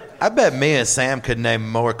 I bet me and Sam could name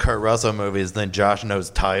more Kurt Russell movies than Josh knows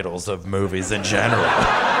titles of movies in general.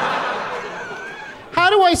 How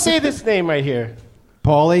do I say this name right here?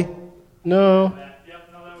 Paulie? No.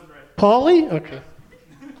 Paulie? Okay.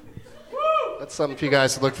 That's something for you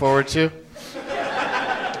guys to look forward to.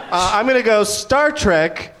 I'm going to go Star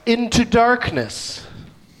Trek Into Darkness.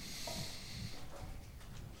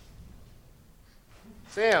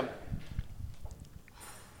 Sam.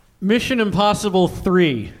 Mission Impossible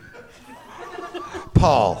 3.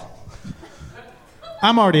 Paul.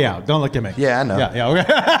 I'm already out. Don't look at me. Yeah, I know. Yeah, okay.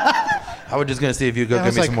 I was just going to see if you could go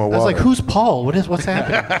give me some more I water. was like, who's Paul? What's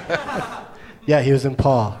happening? Yeah, he was in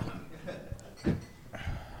Paul.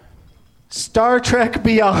 Star Trek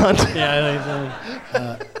Beyond. Yeah,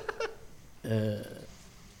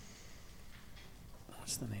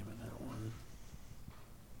 what's the name of that one?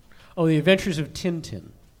 Oh, The Adventures of Tintin.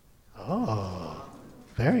 Oh,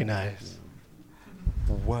 very nice.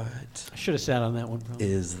 What I should have sat on that one. Probably.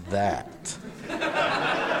 is that?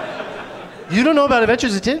 You don't know about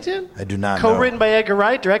Adventures of Tintin? I do not know. Co-written by Edgar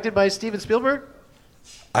Wright, directed by Steven Spielberg?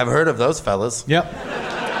 I've heard of those fellas. Yep.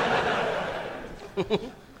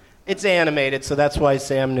 It's animated, so that's why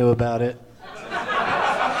Sam knew about it.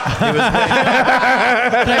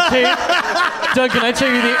 Doug, can I tell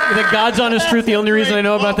you the God's honest truth? The only reason I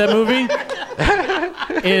know about that movie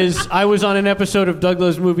is I was on an episode of Doug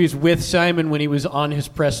Loves Movies with Simon when he was on his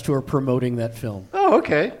press tour promoting that film. Oh,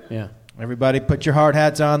 okay. Yeah. Everybody put your hard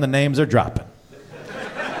hats on. The names are dropping.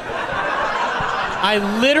 I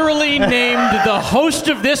literally named the host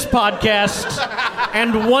of this podcast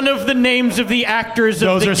and one of the names of the actors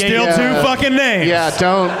Those of the are game. still two fucking names. Yeah,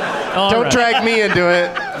 don't right. drag me into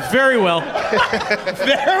it. Very well.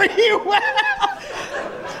 Very well.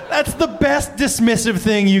 That's the best dismissive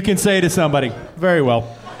thing you can say to somebody. Very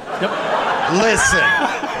well. Yep.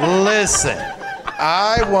 Listen.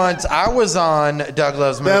 I was on Doug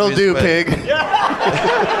Loves Movies. That'll do, pig.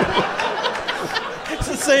 It's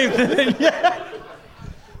the same thing. Yeah.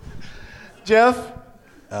 Geoff?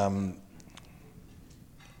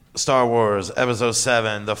 Star Wars Episode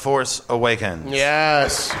 7, The Force Awakens.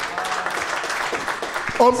 Yes.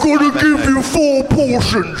 I'm gonna give you 4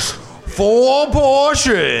 portions. 4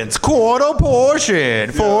 portions, quarter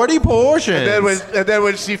portion, 40 portions. And then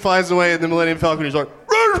when she flies away in the Millennium Falcon, he's like,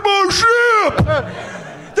 "Where's my ship?"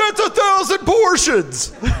 That's 1,000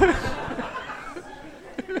 portions.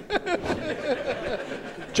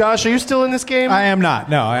 Josh, are you still in this game? I am not.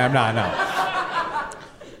 No, I am not. No.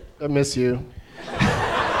 I miss you.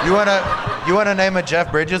 You wanna name a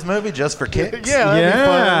Jeff Bridges movie just for kicks? Yeah, that'd be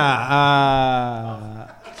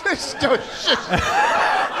fun.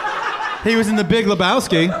 He was in The Big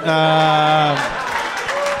Lebowski.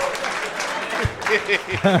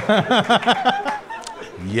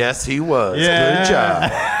 Yes, he was. Yeah. Good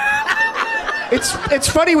job. It's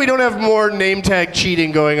funny we don't have more name tag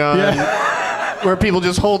cheating going on, where people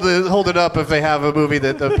just hold it up if they have a movie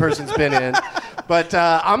that the person's been in. But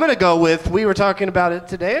I'm gonna go with, we were talking about it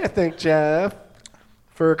today, I think, Geoff,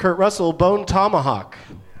 for Kurt Russell, Bone Tomahawk.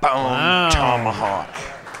 Bone Tomahawk.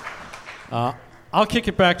 I'll kick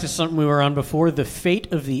it back to something we were on before, The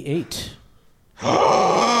Fate of the Eight. No?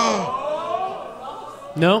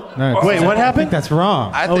 Wait, what happened? I think that's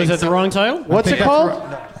wrong. Is that the wrong title? What's it called?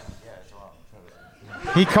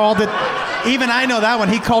 He called it, even I know that one,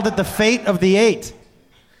 he called it The Fate of the Eight.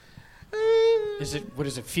 What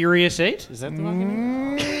is it, Furious 8? Is that the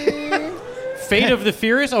fucking name? Fate of the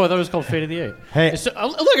Furious? Oh, I thought it was called Fate of the Eight. Hey. So,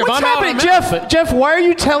 look, if What's I'm happening, out, Geoff? Geoff, why are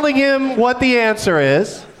you telling him what the answer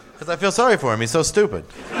is? Because I feel sorry for him. He's so stupid.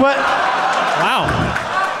 What? Wow.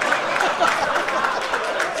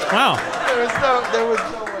 Wow. There was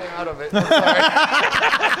no way out of it. I'm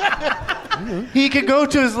sorry. He could go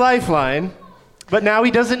to his lifeline, but now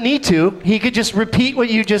he doesn't need to. He could just repeat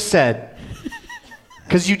what you just said.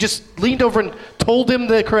 Because you just leaned over and told him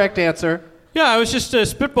the correct answer. Yeah, I was just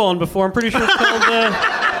spitballing before. I'm pretty sure it's called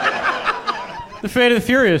The Fate of the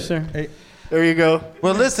Furious there. Hey. There you go.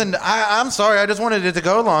 Well, listen, I'm sorry. I just wanted it to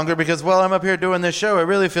go longer because while I'm up here doing this show, it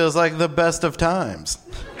really feels like the best of times.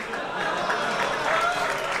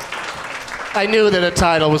 I knew that a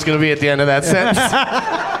title was going to be at the end of that sentence.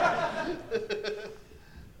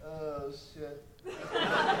 Oh,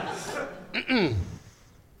 shit.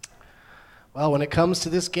 Well, when it comes to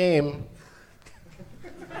this game,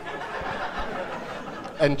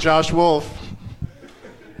 and Josh Wolf,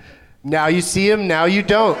 now you see him, now you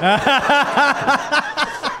don't. And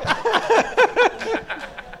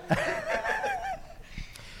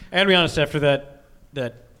to be honest, after that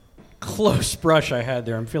close brush I had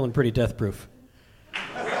there, I'm feeling pretty death-proof.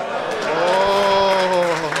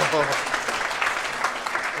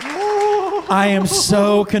 I am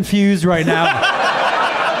so confused right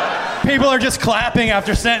now. People are just clapping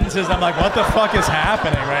after sentences. I'm like, what the fuck is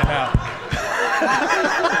happening right now?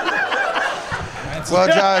 Well,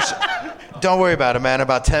 Josh, don't worry about it, man. In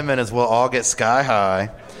about 10 minutes, we'll all get sky high.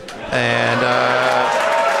 And,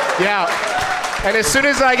 yeah. And as soon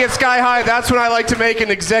as I get sky high, that's when I like to make an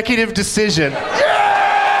executive decision. Really?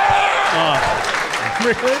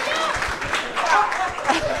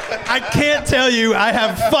 I can't tell you, I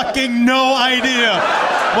have fucking no idea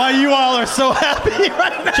why you all are so happy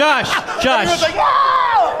right now. Josh. Everyone's like,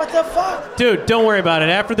 wow, what the fuck? Dude, don't worry about it.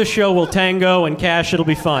 After the show, we'll tango and cash. It'll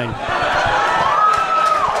be fine.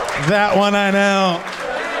 That one I know.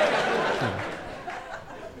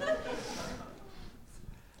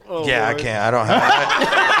 Oh, yeah, Lord. I can't.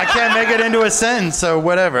 I can't make it into a sentence, so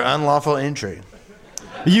whatever. Unlawful entry.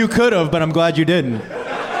 You could have, but I'm glad you didn't.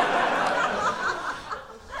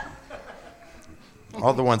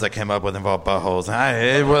 All the ones I came up with involved buttholes.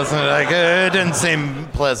 It wasn't like it didn't seem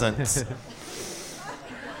pleasant.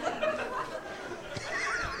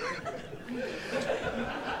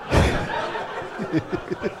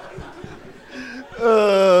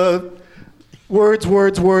 Words.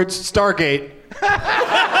 Stargate.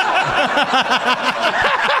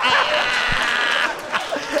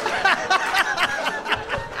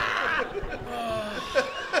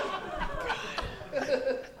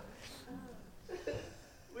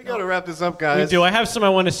 We gotta wrap this up, guys. We do. I have some I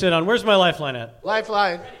want to sit on. Where's my lifeline at?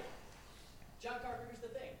 Lifeline.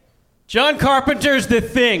 John Carpenter's The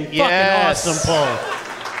Thing. Yes. Fucking awesome, Paul.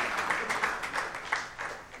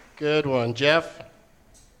 Good one, Geoff.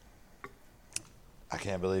 I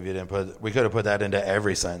can't believe you didn't put... We could have put that into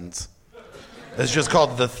every sentence. It's just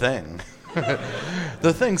called The Thing.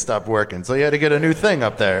 The Thing stopped working, so you had to get a new thing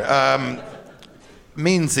up there.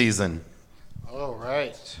 Mean Season. All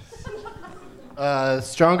right.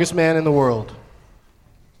 Strongest man in the world.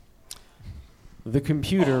 The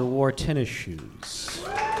computer wore tennis shoes.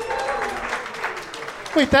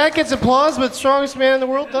 Wait, that gets applause, but strongest man in the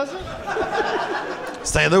world doesn't?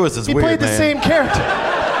 St. Louis is he weird, played the man. same character.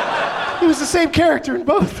 He was the same character in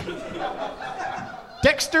both.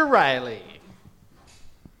 Dexter Riley.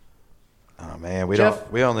 Oh man,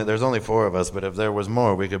 Geoff? there's only 4 of us, but if there was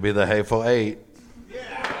more, we could be the Hateful Eight.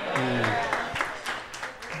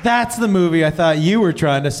 That's the movie I thought you were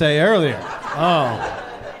trying to say earlier. Oh,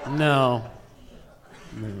 no.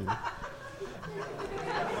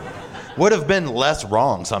 Would have been less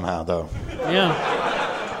wrong somehow, though. Yeah.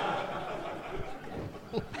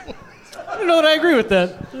 I don't know that I agree with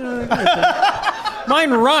that.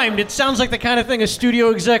 Mine rhymed. It sounds like the kind of thing a studio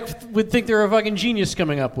exec would think they're a fucking genius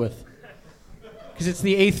coming up with. Because it's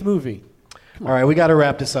the 8th movie. All right, we got to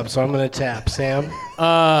wrap this up, so I'm going to tap. Sam?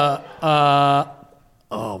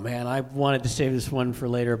 Oh, man, I wanted to save this one for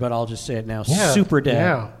later, but I'll just say it now. Yeah, Super Dad.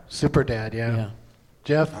 Yeah, Super Dad, yeah.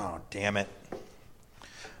 Geoff? Oh, damn it.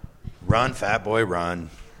 Run, fat boy, run.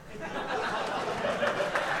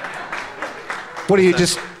 What are you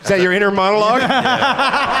just... Is that your inner monologue?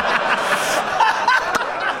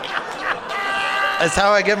 That's how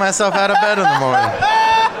I get myself out of bed in the morning.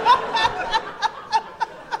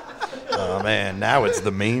 Oh, man, now it's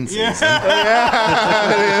the mean season. Yeah,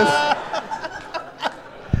 it is.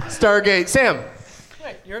 Stargate. Sam?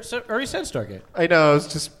 Wait, you already said Stargate. I know, I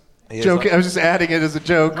was just joking. I was just adding it as a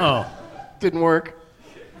joke. Oh. Didn't work.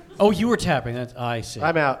 Oh, you were tapping. I see.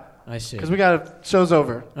 I'm out. I see. Because we got show's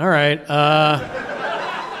over. All right.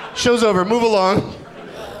 Show's over. Move along.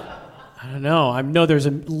 I don't know. I know there's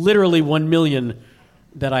literally 1 million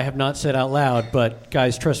that I have not said out loud, but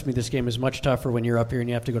guys, trust me, this game is much tougher when you're up here and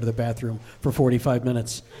you have to go to the bathroom for 45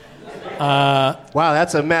 minutes. Wow,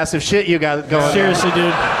 that's a massive shit you got going on. Seriously,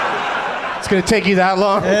 dude. It's going to take you that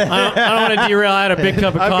long? I don't want to derail. I had a big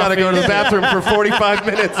cup of coffee. I've got to go to the bathroom for 45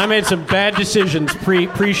 minutes. I made some bad decisions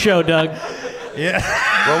pre-show, Doug. Yeah.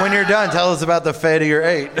 Well, when you're done, tell us about the fate of your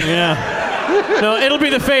 8. Yeah. No, it'll be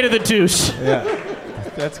the fate of the deuce. Yeah.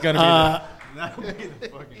 That's going to be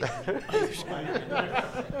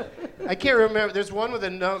I can't remember. There's one with a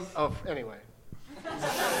num. Oh, anyway.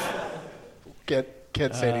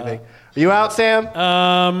 Can't say anything. Are you out,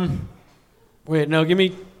 Sam? Wait, no, give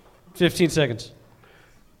me 15 seconds.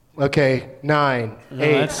 Okay, 9, No,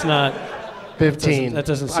 8. that's not. 15. That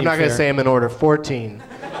doesn't seem I'm not going to fair. say them in order. 14,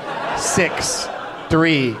 6,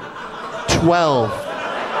 3, 12,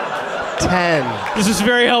 10. This is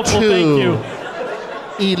very helpful. 2, Thank you.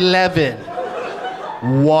 11,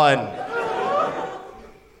 1.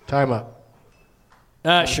 Time up.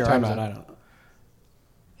 Sure, Time's I'm out. up. I don't know.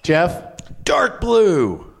 Jeff? Dark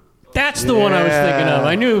blue. That's the one I was thinking of.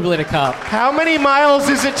 I knew he played a cop. How many miles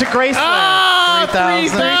is it to Graceland? Ah,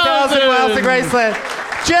 3,000 miles to Graceland.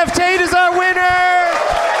 Geoff Tate is our winner!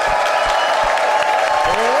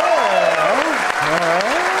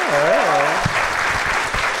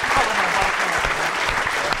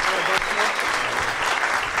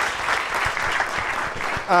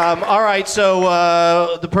 All right,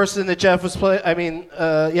 so the person that Geoff was playing,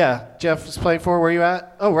 Geoff was playing for, where are you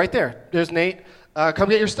at? Oh, right there. There's Nate. Come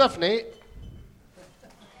get your stuff, Nate.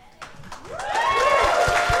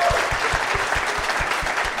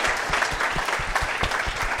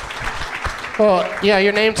 Well, yeah,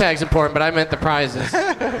 your name tag's important, but I meant the prizes.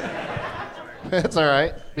 That's all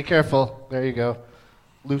right. Be careful. There you go.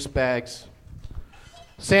 Loose bags.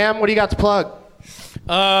 Sam, what do you got to plug?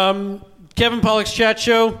 Kevin Pollak's chat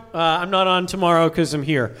show. I'm not on tomorrow because I'm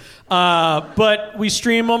here. But we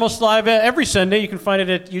stream almost live every Sunday. You can find it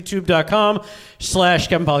at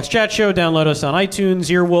youtube.com/Kevin Pollak's chat show. Download us on iTunes,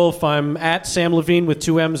 Earwolf. I'm at Samm Levine with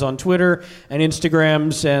 2 M's on Twitter and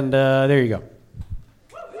Instagrams. And there you go.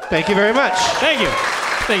 Thank you very much. Thank you.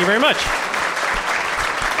 Thank you very much.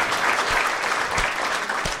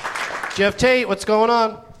 Geoff Tate, what's going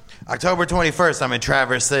on? October 21st, I'm in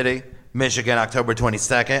Traverse City, Michigan. October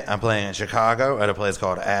 22nd, I'm playing in Chicago at a place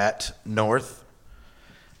called At North.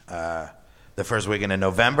 The first weekend in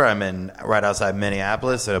November, I'm in right outside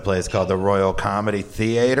Minneapolis at a place called the Royal Comedy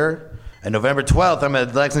Theater. And November 12th, I'm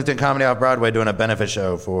at Lexington Comedy Off Broadway doing a benefit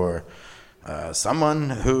show for something.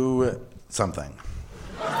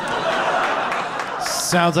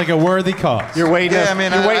 Sounds like a worthy cause. You're waiting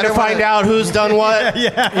to find out who's done what.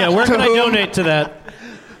 Yeah, where can I donate to that?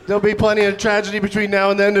 There'll be plenty of tragedy between now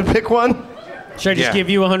and then to pick one. Should I just give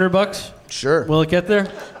you $100? Sure. Will it get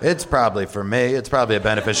there? It's probably for me. It's probably a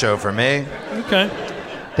benefit show for me. Okay.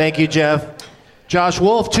 Thank you, Geoff. Josh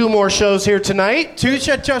Wolf, 2 more shows here tonight. 2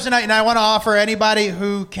 shows tonight, and I want to offer anybody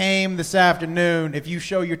who came this afternoon, if you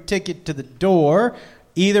show your ticket to the door,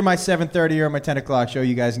 either my 7:30 or my 10 o'clock show,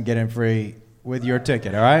 you guys can get in free with your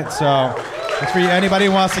ticket, all right? So it's for you. Anybody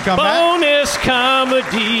who wants to come back. Bonus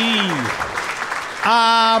comedy.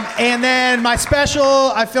 And then my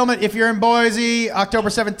special, I film it if you're in Boise, October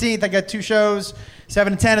 17th. I got 2 shows,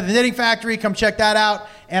 7 and 10 at the Knitting Factory. Come check that out.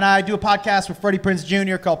 And I do a podcast with Freddie Prinze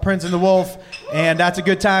Jr. called Prince and the Wolf. And that's a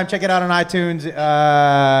good time. Check it out on iTunes.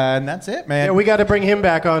 And that's it, man. Yeah, we got to bring him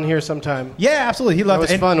back on here sometime. Yeah, absolutely. He loved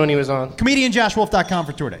it. It was fun when he was on. ComedianJoshWolf.com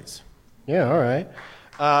for tour dates. Yeah, all right.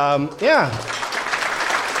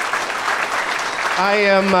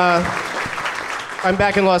 I'm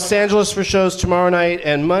back in Los Angeles for shows tomorrow night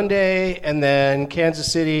and Monday, and then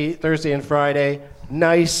Kansas City Thursday and Friday.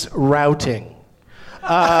 Nice routing.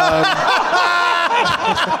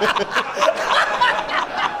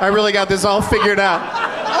 I really got this all figured out.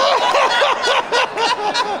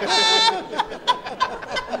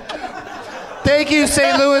 Thank you,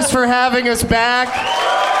 St. Louis, for having us back.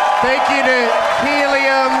 Thank you to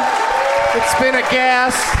Helium. It's been a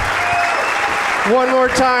gas. One more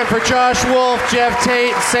time for Josh Wolf, Geoff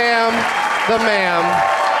Tate, Samm, the Ma'am.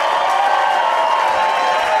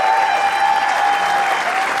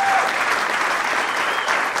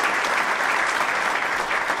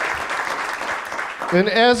 And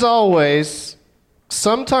as always,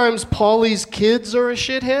 sometimes Paulie's kids are a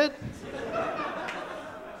shithead.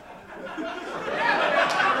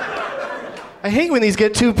 I hate when these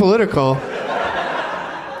get too political.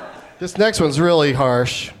 This next one's really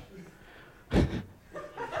harsh.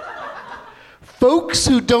 Folks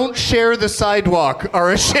who don't share the sidewalk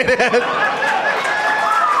are a shithead.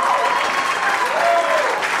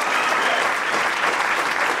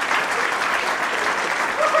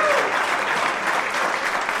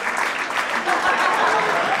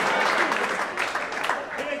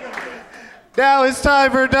 Now it's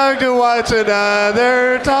time for Doug to watch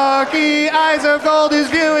another talkie. Eyes of gold, his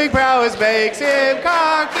viewing prowess makes him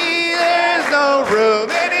cocky. There's no room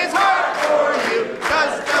in his heart for you,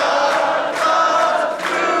 'cause Doug loves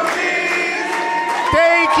movies.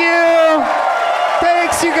 Thank you.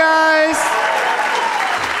 Thanks, you guys.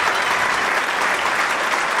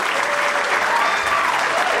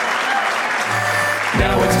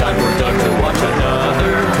 Now it's time for Doug to watch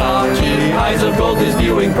another talkie. Eyes of gold, his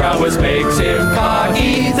viewing prowess makes him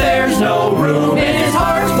cocky. There's no room in